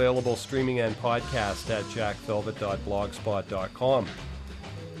 Also available streaming and podcast at jackvelvet.blogspot.com.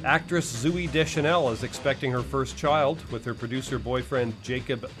 Actress Zooey Deschanel is expecting her first child with her producer-boyfriend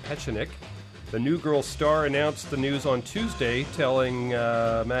Jacob Pechenik. The New Girl star announced the news on Tuesday, telling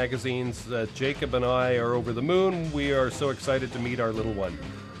magazines that Jacob and I are over the moon. We are so excited to meet our little one.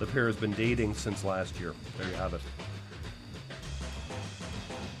 The pair has been dating since last year. There you have it.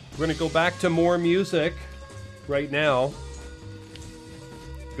 We're going to go back to more music right now.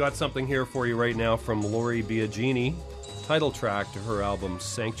 Got something here for you right now from Lori Biagini. Title track to her album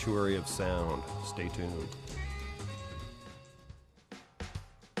Sanctuary of Sound. Stay tuned.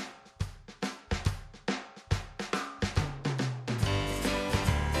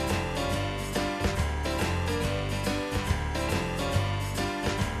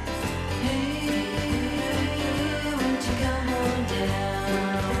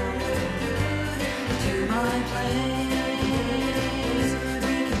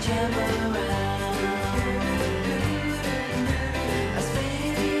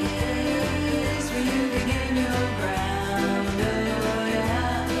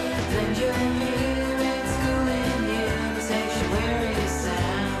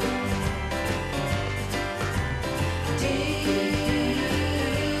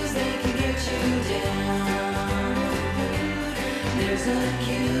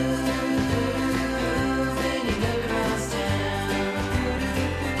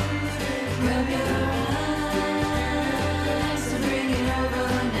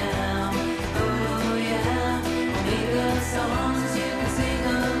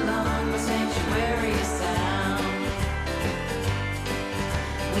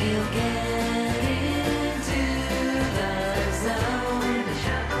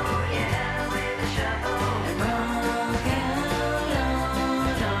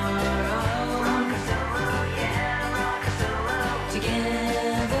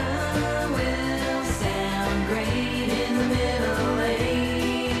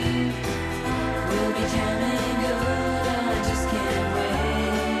 We'll be jamming good, I just can't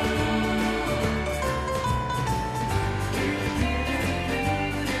wait.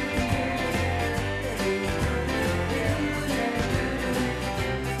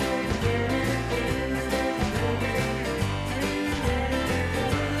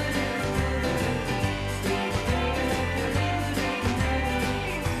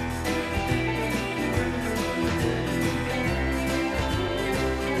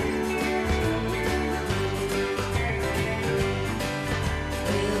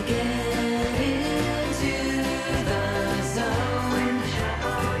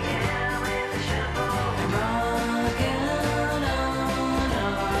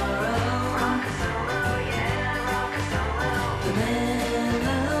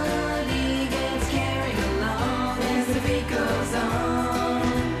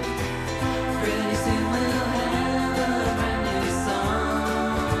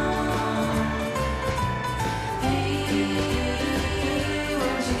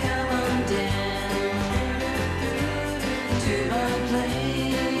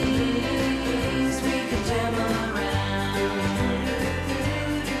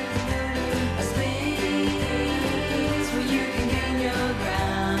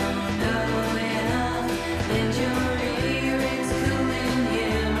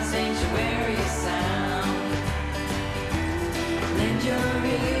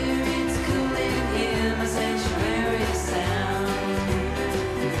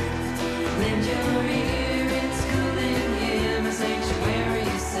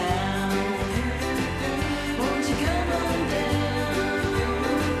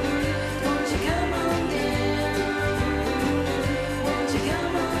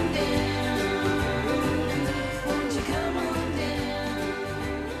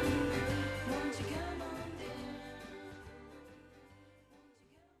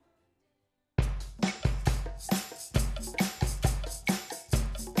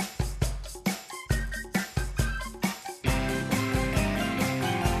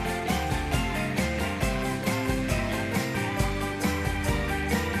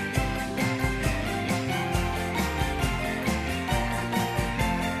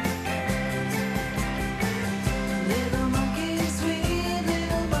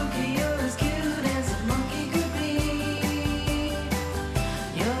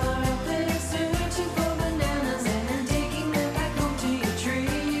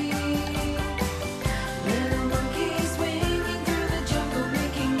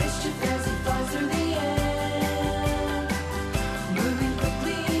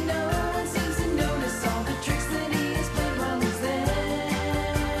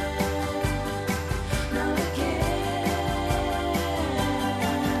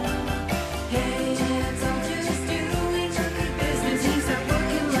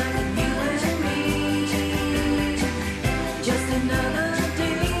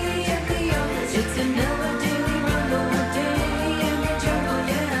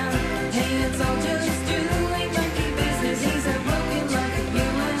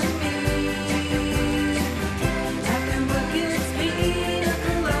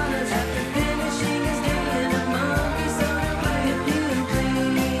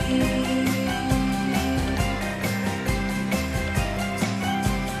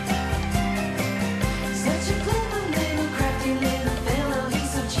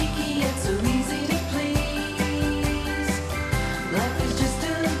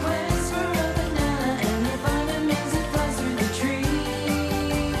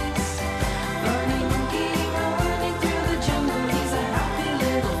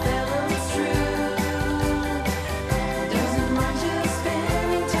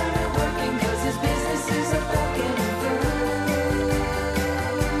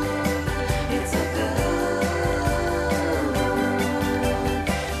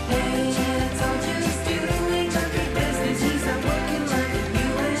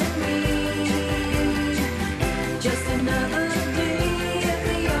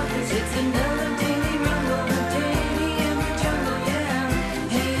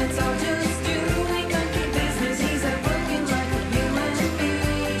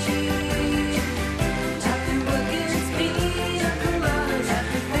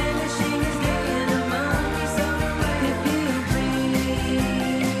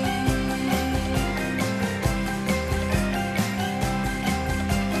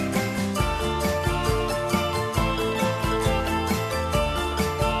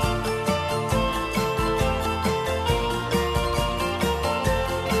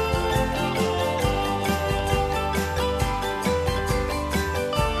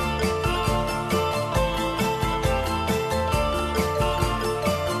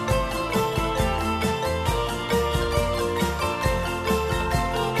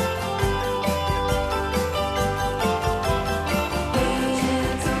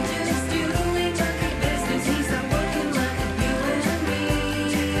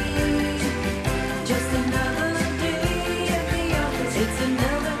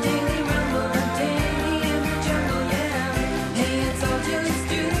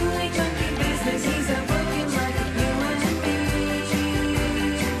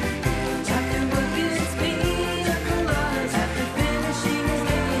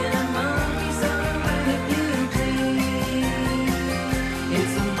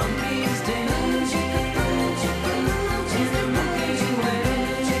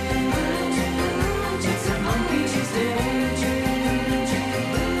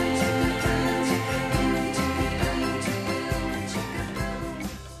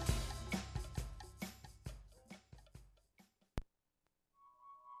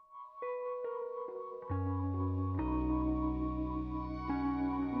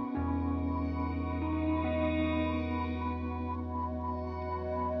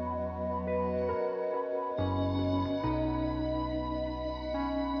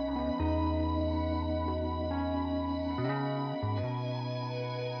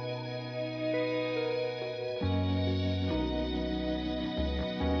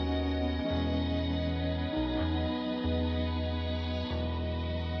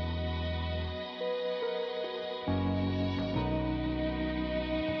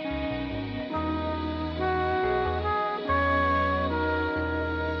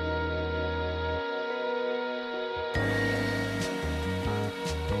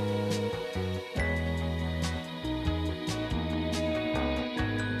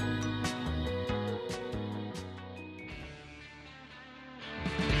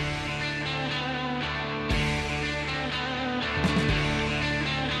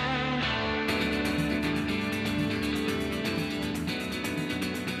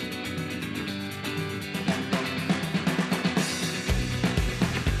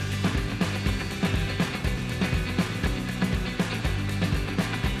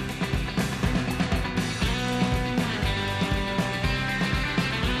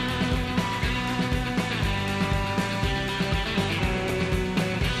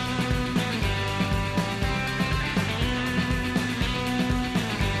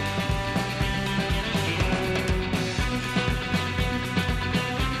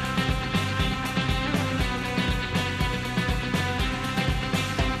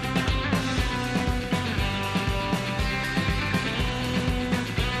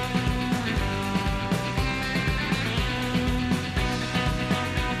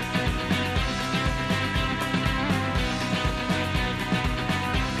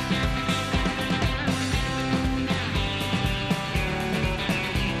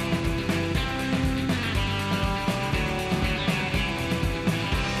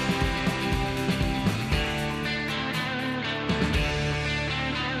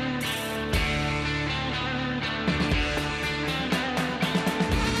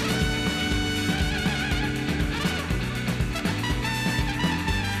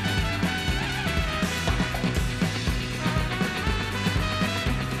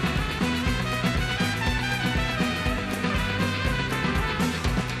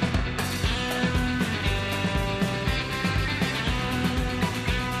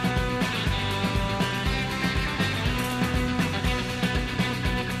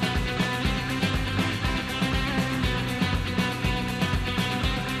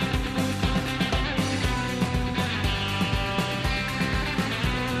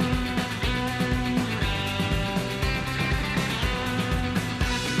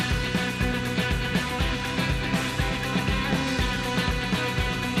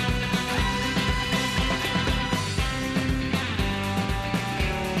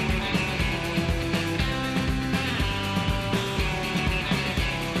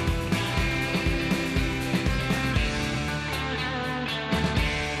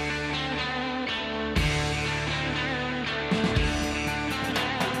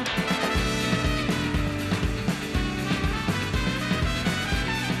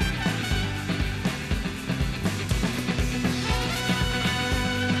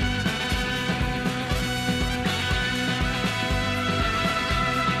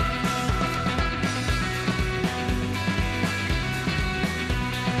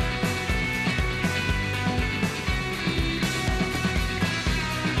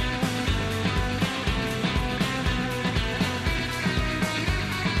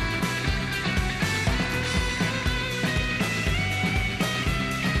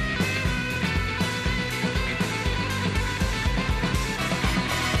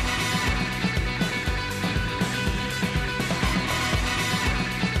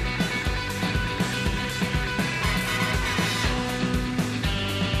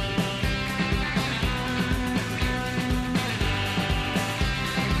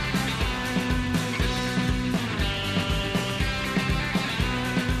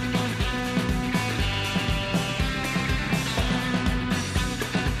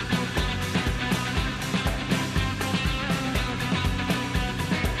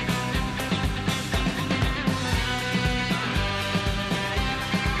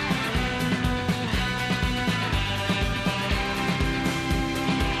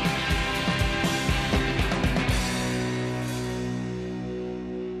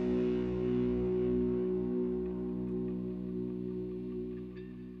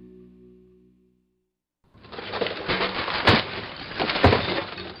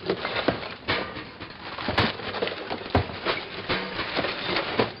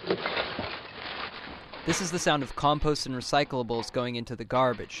 This is the sound of compost and recyclables going into the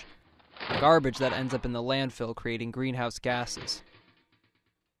garbage. Garbage that ends up in the landfill, creating greenhouse gases.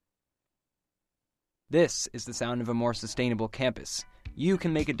 This is the sound of a more sustainable campus. You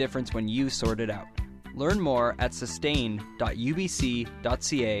can make a difference when you sort it out. Learn more at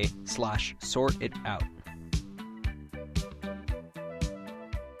sustain.ubc.ca/sortitout.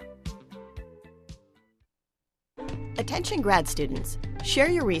 Attention grad students. Share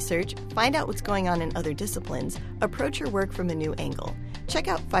your research, find out what's going on in other disciplines, approach your work from a new angle. Check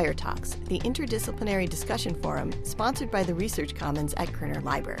out Fire Talks, the interdisciplinary discussion forum sponsored by the Research Commons at Kerner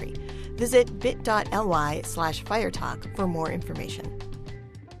Library. Visit bit.ly/firetalk for more information.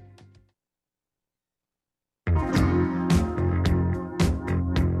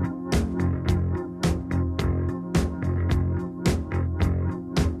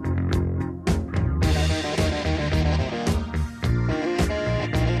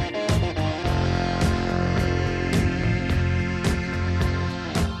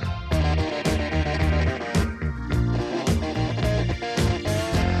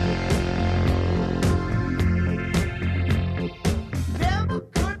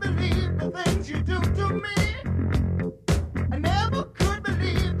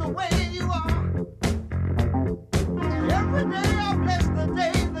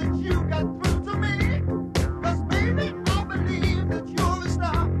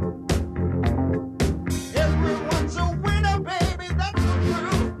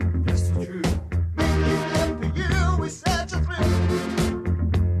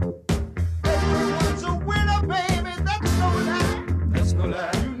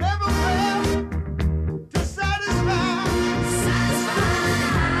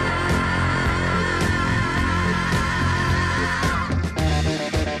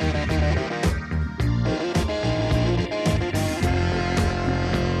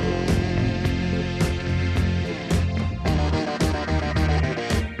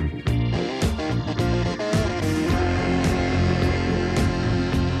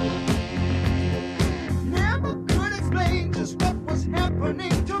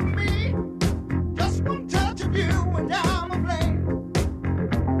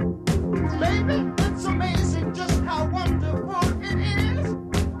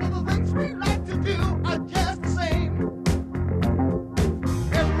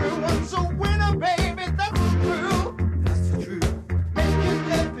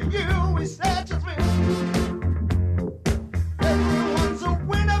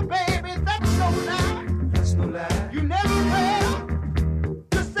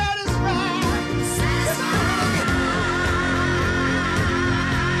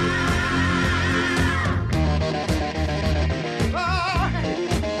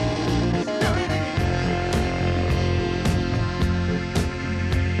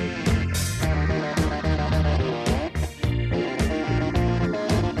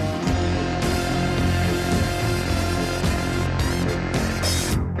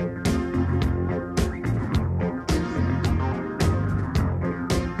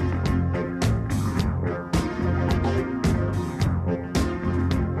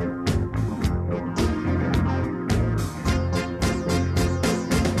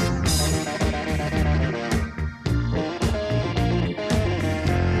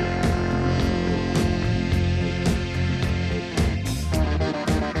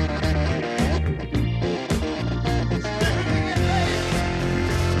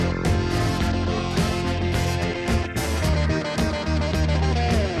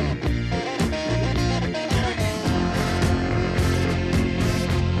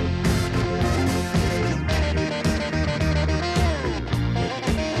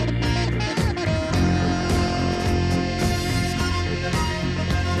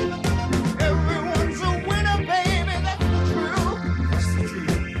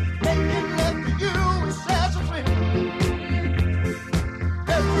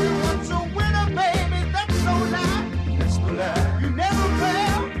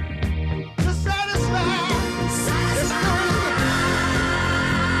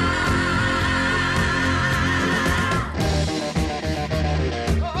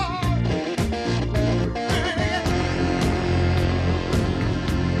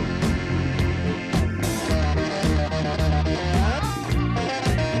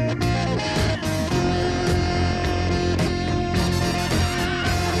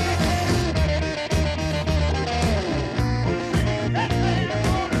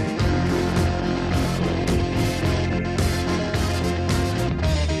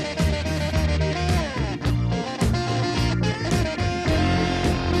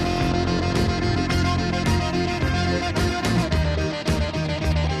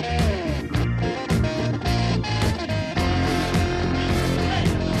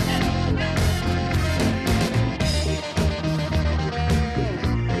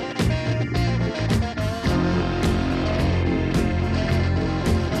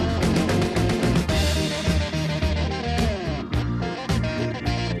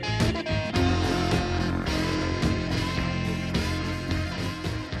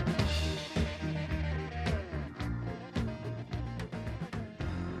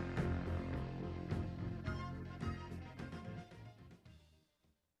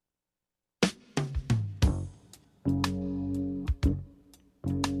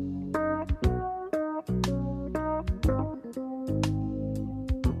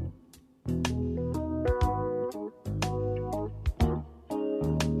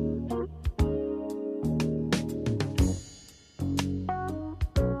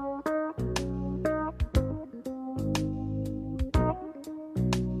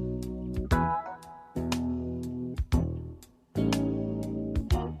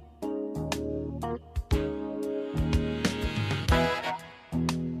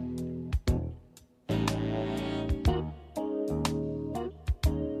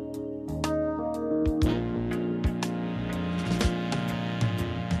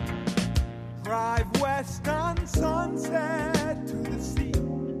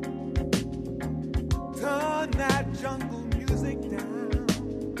 jungle music down,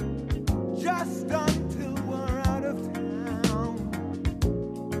 just until we're out of town.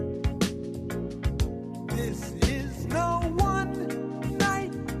 This is no one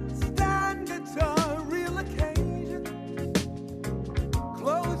night stand, it's a real occasion.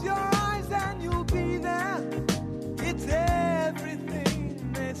 Close your eyes and you'll be there. It's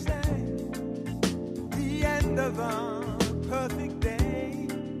everything they say. The end of a perfect day.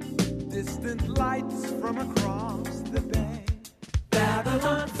 Distant lights from across the bay.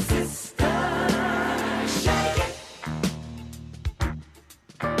 Babylon sister, shake it.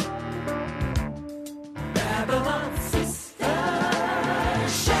 Babylon sister,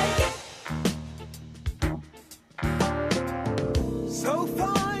 shake it. So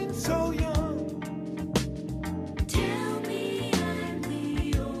fine, so young. Tell me I'm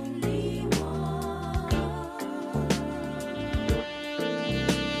the only one.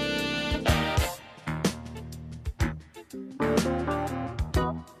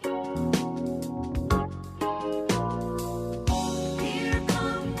 Here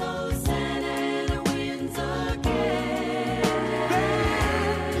come those Santa Ana winds again.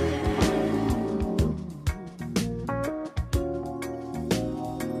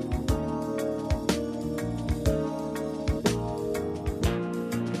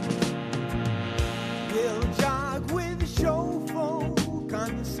 We'll jog with show folk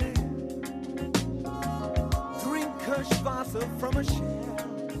on the sand. Drink Kirschwasser from a shell.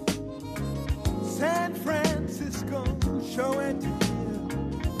 San Francisco show and tell.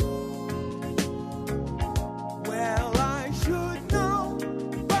 Well, I should know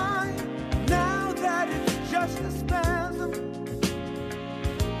by now that it's just a spasm,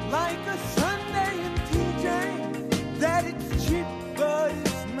 like a Sunday in TJ, that it's cheap but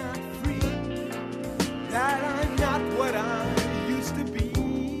it's not free, that I'm not what I used to be,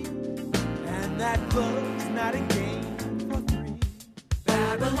 and that love's not a game for three.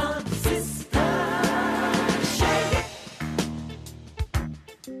 Babylon sister, shake it.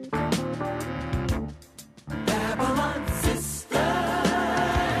 Babylon sister,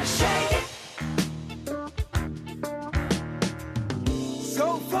 shake it.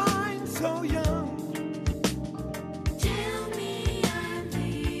 So fine, so young. Tell me I'm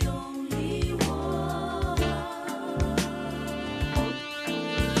the only one.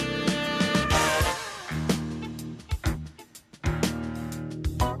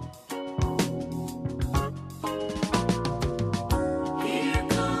 Here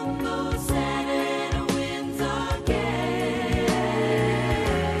come those Santa Ana winds again.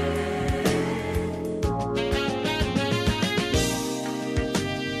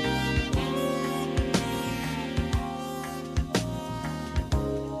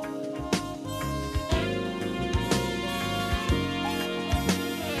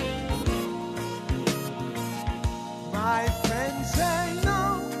 My friends say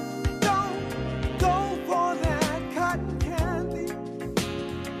no, don't go for that cotton candy.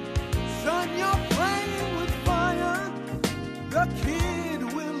 Son, you're playing with fire. The kid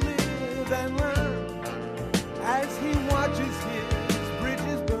will live and learn as he watches his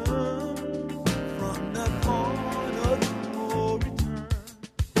bridges burn from the corner to no return.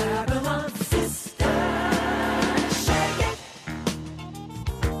 Babylon sister, shake it.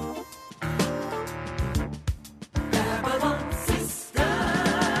 Babylon sister,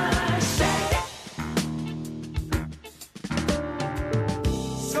 shake it.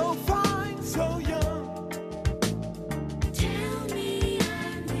 So fine, so young. Tell me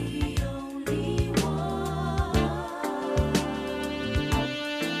I'm the only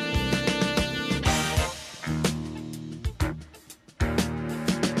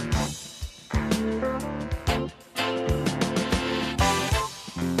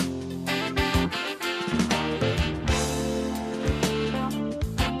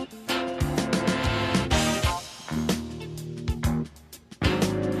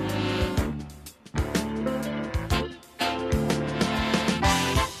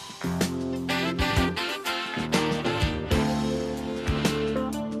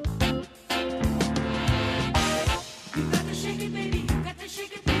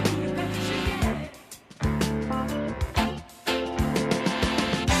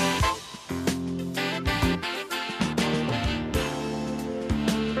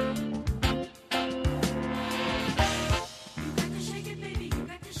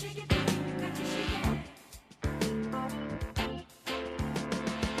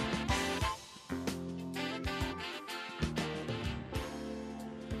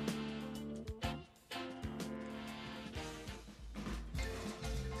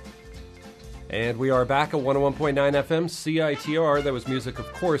And we are back at 101.9 FM CITR. That was music,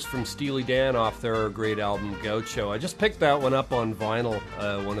 of course, from Steely Dan off their great album Gaucho. I just picked that one up on vinyl,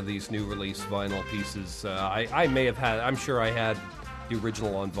 one of these new release vinyl pieces. I may have had, I'm sure I had the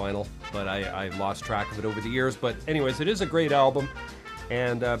original on vinyl, but I lost track of it over the years. But anyways, it is a great album,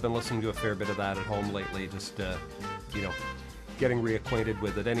 and I've been listening to a fair bit of that at home lately, just, getting reacquainted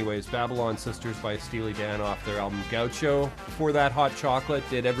with it. Anyways, Babylon Sisters by Steely Dan off their album Gaucho. Before that, Hot Chocolate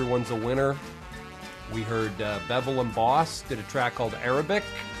did Everyone's a Winner. We heard Bevel and Boss did a track called Arabic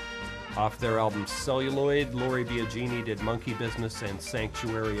off their album Celluloid. Lori Biagini did Monkey Business and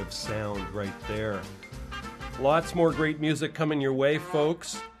Sanctuary of Sound right there. Lots more great music coming your way,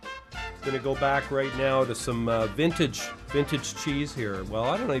 folks. Going to go back right now to some vintage cheese here. Well,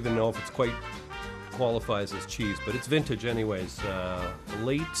 I don't even know if it's quite qualifies as cheese, but it's vintage anyways.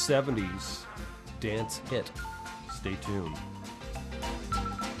 Late 70s dance hit. Stay tuned.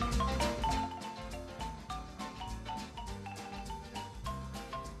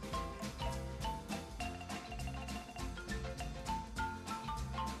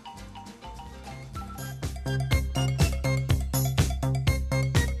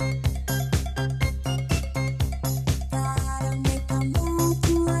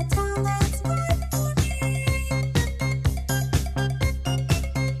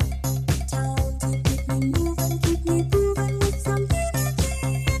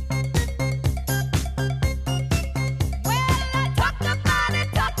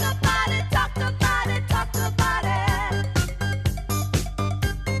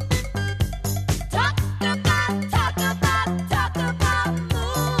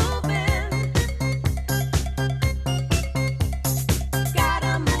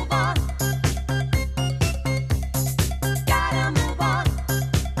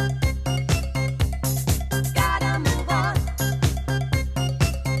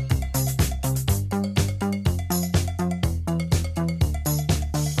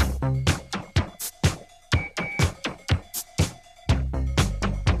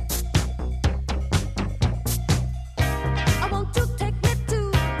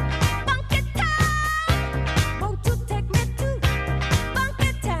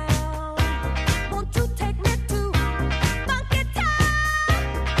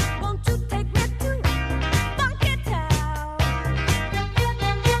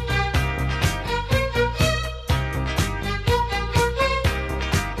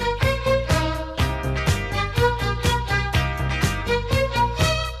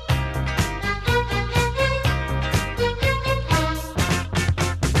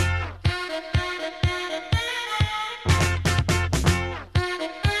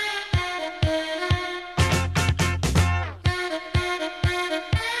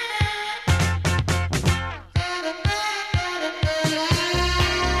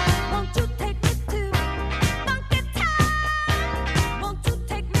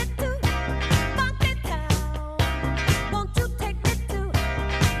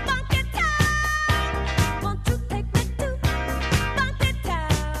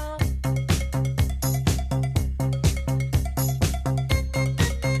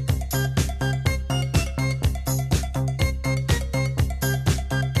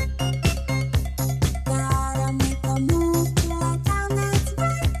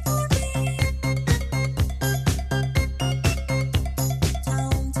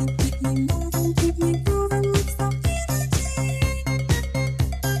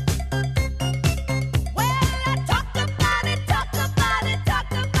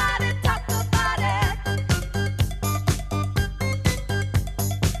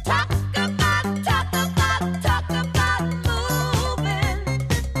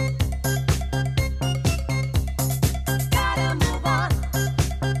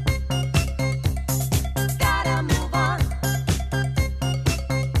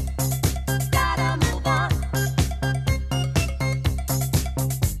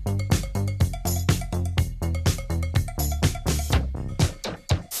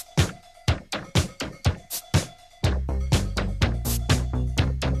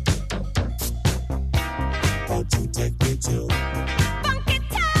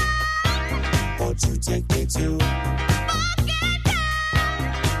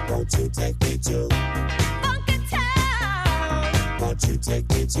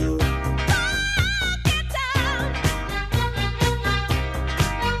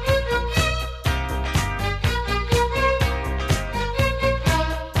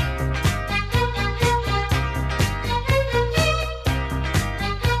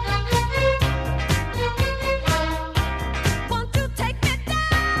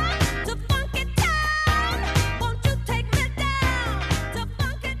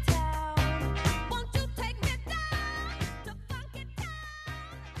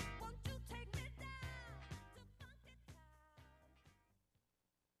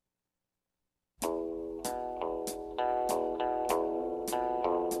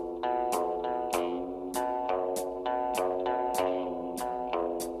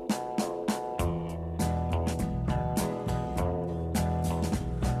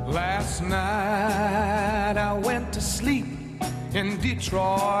 Last night I went to sleep in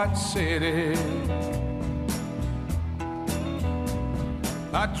Detroit City.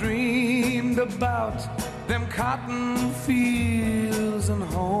 I dreamed about them cotton fields and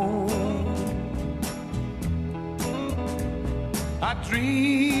home. I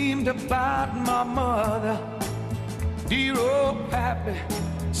dreamed about my mother, dear old pappy,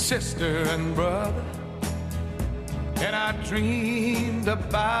 sister and brother. And I dreamed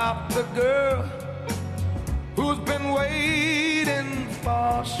about the girl who's been waiting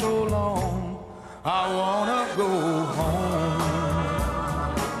for so long. I wanna go home.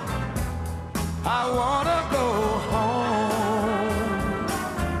 I wanna go home.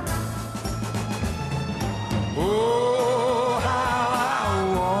 Oh, how I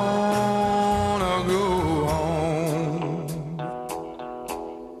wanna go home.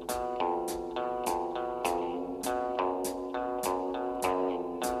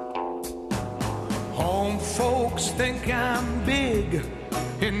 Home folks think I'm big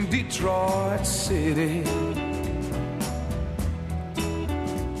in Detroit City.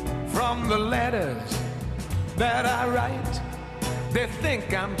 From the letters that I write, they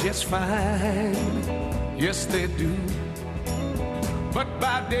think I'm just fine. Yes, they do. But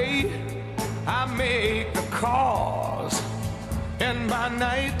by day, I make the calls, and by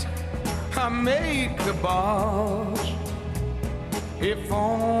night, I make the bars. If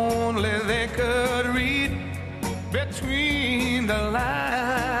only they could read between the lines.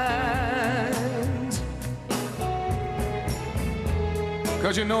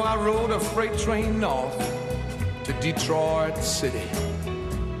 'Cause you know I rode a freight train north to Detroit City.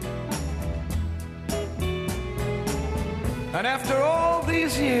 And after all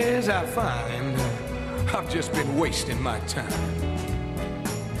these years I find I've just been wasting my time.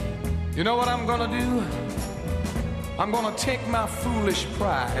 You know what I'm gonna do? I'm gonna take my foolish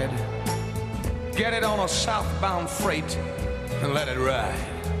pride, get it on a southbound freight and let it ride.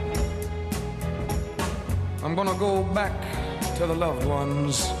 I'm gonna go back to the loved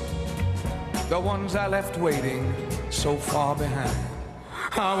ones, the ones I left waiting so far behind.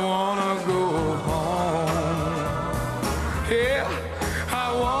 I wanna go home. Yeah, I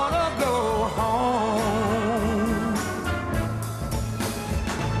wanna go home.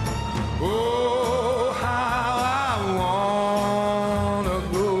 Oh, how I wanna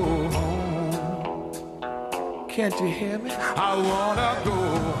go home. Can't you hear me? I wanna go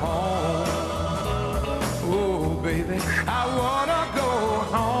home. Oh, baby, I wanna go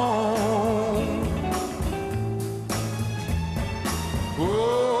home.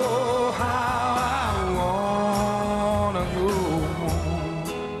 Oh, how I wanna go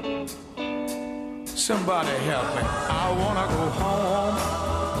home. Somebody help me. I wanna go home.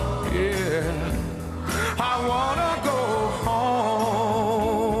 Yeah, I wanna go home.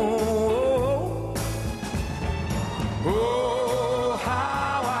 Oh,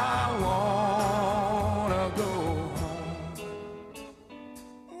 how I wanna go home.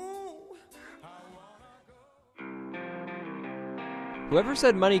 Whoever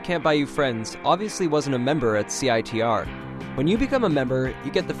said money can't buy you friends obviously wasn't a member at CITR. When you become a member,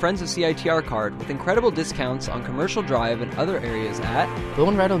 you get the Friends of CITR card with incredible discounts on Commercial Drive and other areas at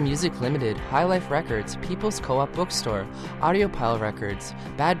Bone Rattle Music Limited, High Life Records, People's Co-op Bookstore, Audiopile Records,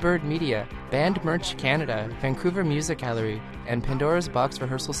 Bad Bird Media, Band Merch Canada, Vancouver Music Gallery, and Pandora's Box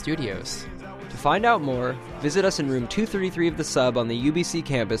Rehearsal Studios. To find out more, visit us in room 233 of the Sub on the UBC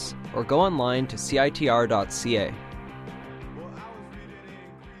campus or go online to citr.ca.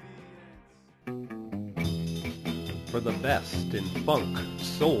 For the best in funk,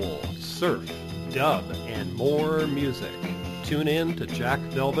 soul, surf, dub, and more music, tune in to Jack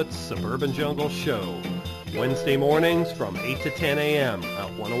Velvet's Suburban Jungle Show, Wednesday mornings from 8 to 10 a.m. at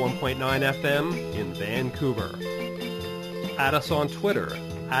 101.9 FM in Vancouver. Add us on Twitter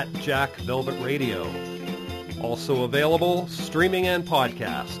at Jack Velvet Radio. Also available, streaming and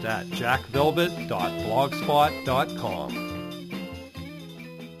podcast at jackvelvet.blogspot.com.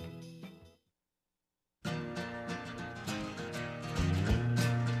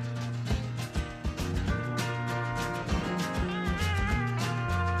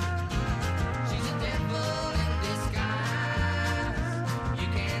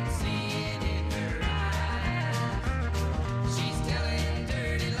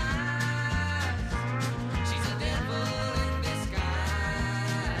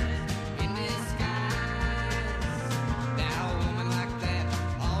 That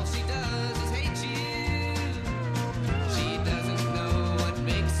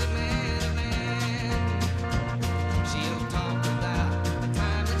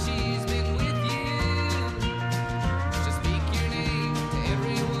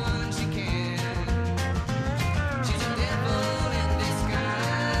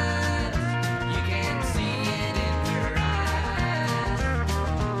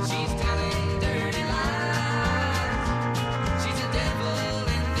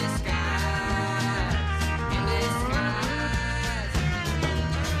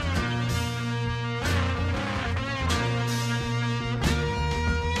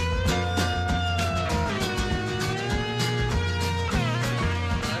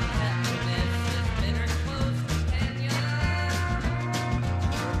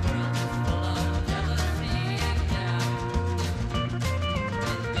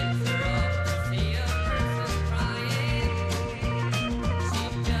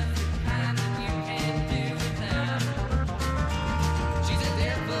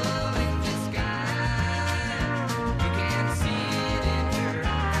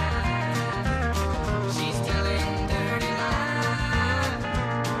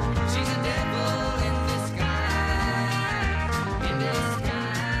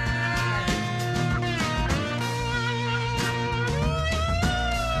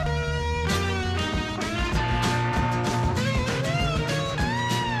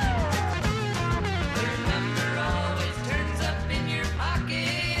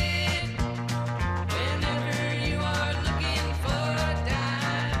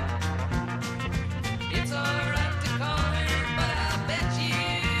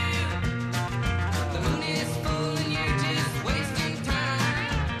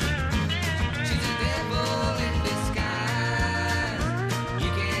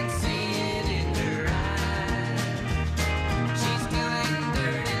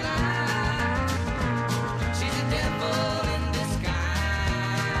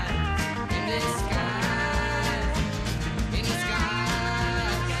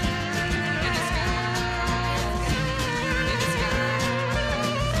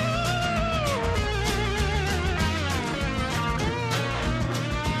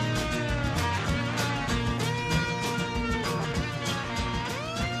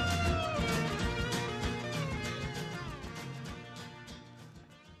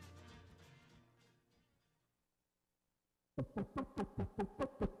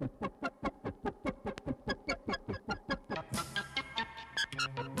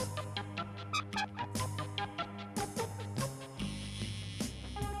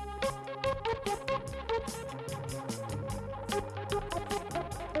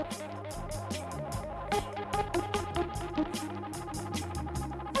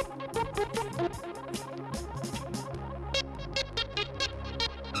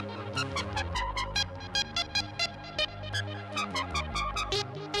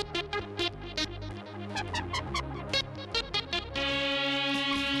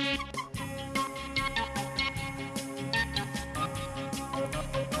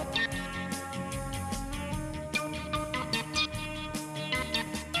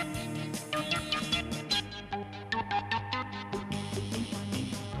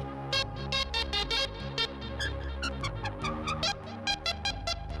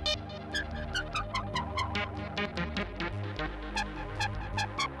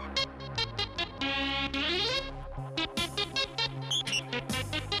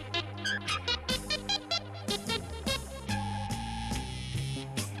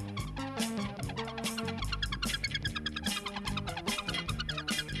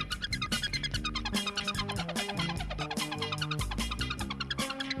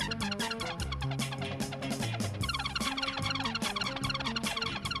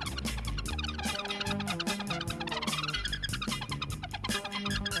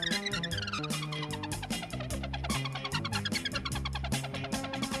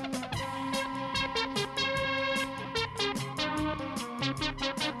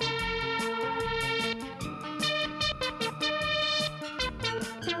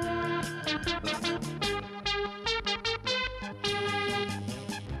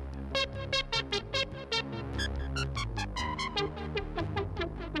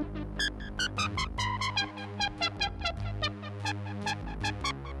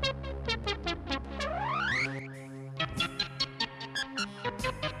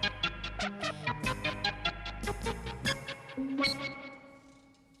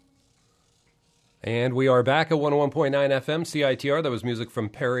And we are back at 101.9 FM CITR. That was music from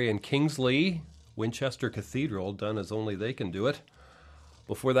Perry and Kingsley. Winchester Cathedral, done as only they can do it.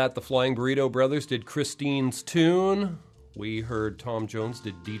 Before that, the Flying Burrito Brothers did Christine's Tune. We heard Tom Jones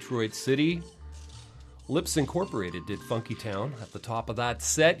did Detroit City. Lips Incorporated did Funky Town. At the top of that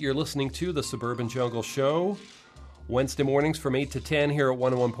set, you're listening to The Suburban Jungle Show. Wednesday mornings from 8 to 10 here at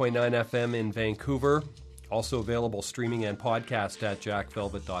 101.9 FM in Vancouver. Also available streaming and podcast at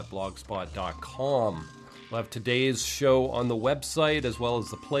jackvelvet.blogspot.com. We'll have today's show on the website as well as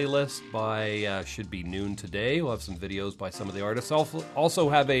the playlist by, should be noon today. We'll have some videos by some of the artists. Also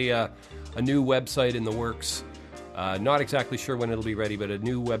have a new website in the works. Not exactly sure when it'll be ready, but a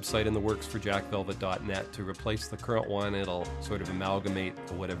new website in the works for jackvelvet.net to replace the current one. It'll sort of amalgamate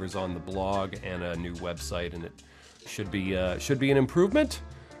whatever's on the blog and a new website, and it should be an improvement.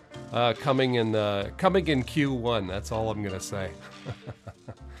 Coming in Q1. That's all I'm going to say.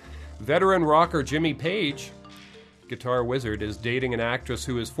 Veteran rocker Jimmy Page, guitar wizard, is dating an actress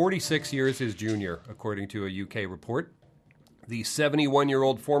who is 46 years his junior, according to a UK report. The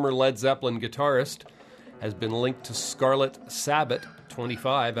 71-year-old former Led Zeppelin guitarist has been linked to Scarlett Sabat,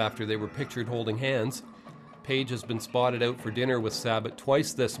 25, after they were pictured holding hands. Page has been spotted out for dinner with Sabat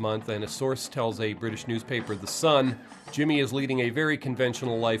twice this month, and a source tells a British newspaper, The Sun, Jimmy is leading a very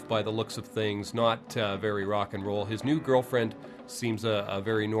conventional life by the looks of things, not very rock and roll. His new girlfriend seems a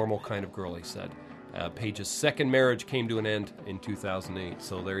very normal kind of girl, he said. Page's second marriage came to an end in 2008,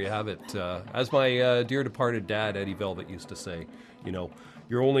 so there you have it. As my dear departed dad, Eddie Velvet, used to say, you know,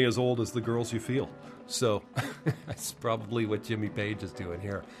 you're only as old as the girls you feel. So that's probably what Jimmy Page is doing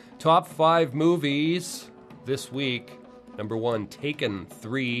here. Top 5 movies this week. Number 1, Taken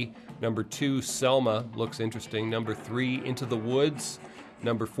 3. Number 2, Selma. Looks interesting. Number 3, Into the Woods.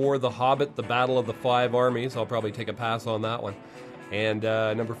 Number 4, The Hobbit, The Battle of the Five Armies. I'll probably take a pass on that one. And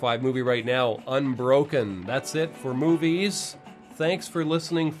number 5 movie right now, Unbroken. That's it for movies. Thanks for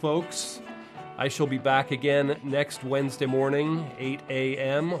listening, folks. I shall be back again next Wednesday morning, 8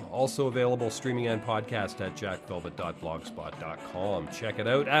 a.m. Also available streaming and podcast at jackvelvet.blogspot.com. Check it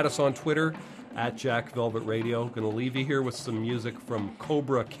out. Add us on Twitter at jackvelvetradio. Going to leave you here with some music from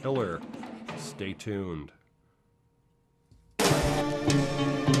Cobra Killer. Stay tuned.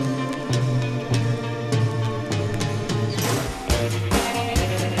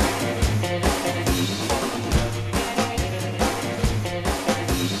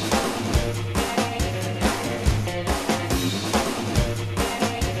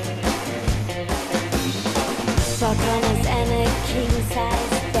 Four corners and a king-size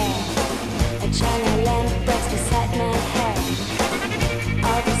bed. A China lamp breaks beside my head.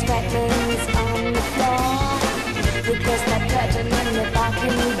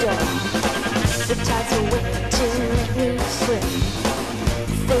 The tides are wet to make me swim.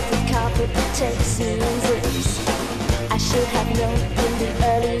 Filthy carpet takes me in zips. I should have known in the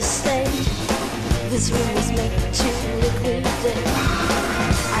early stage this room was meant to liquidate.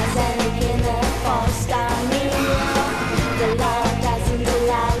 I sang in a four-star mirror. The law doesn't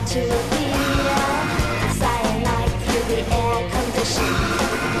allow to appear. Cyanide through the air condition.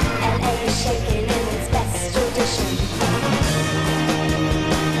 LA is shaking in its best tradition.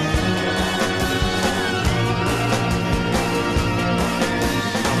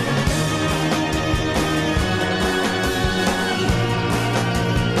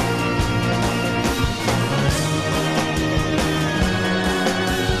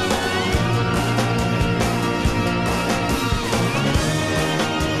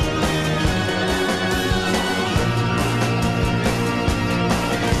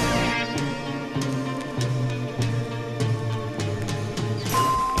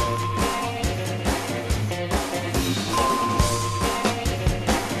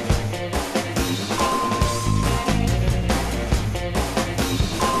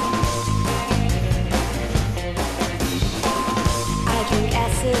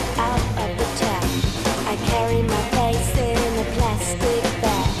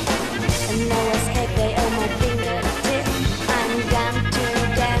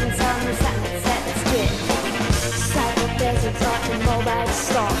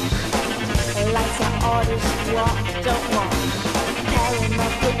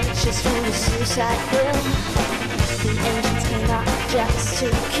 Suicide grill. The engines cannot just to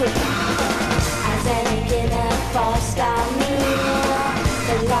kill. As any in a four-star mirror,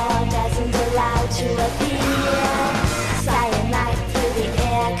 the law doesn't allow to appear. Cyanide through the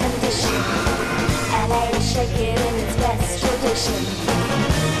air condition. LA is shaking in its best tradition.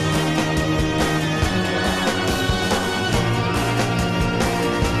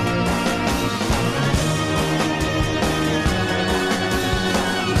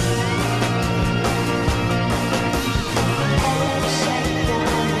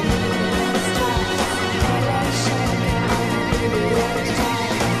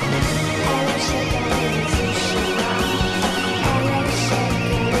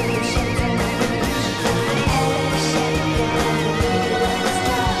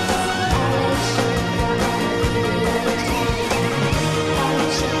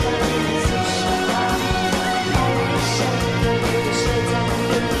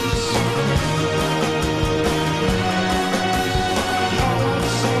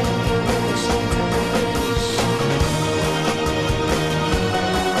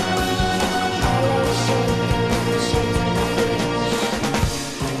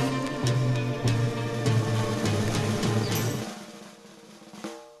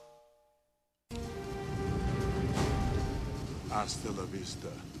 Hasta la vista,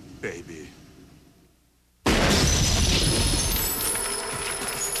 baby.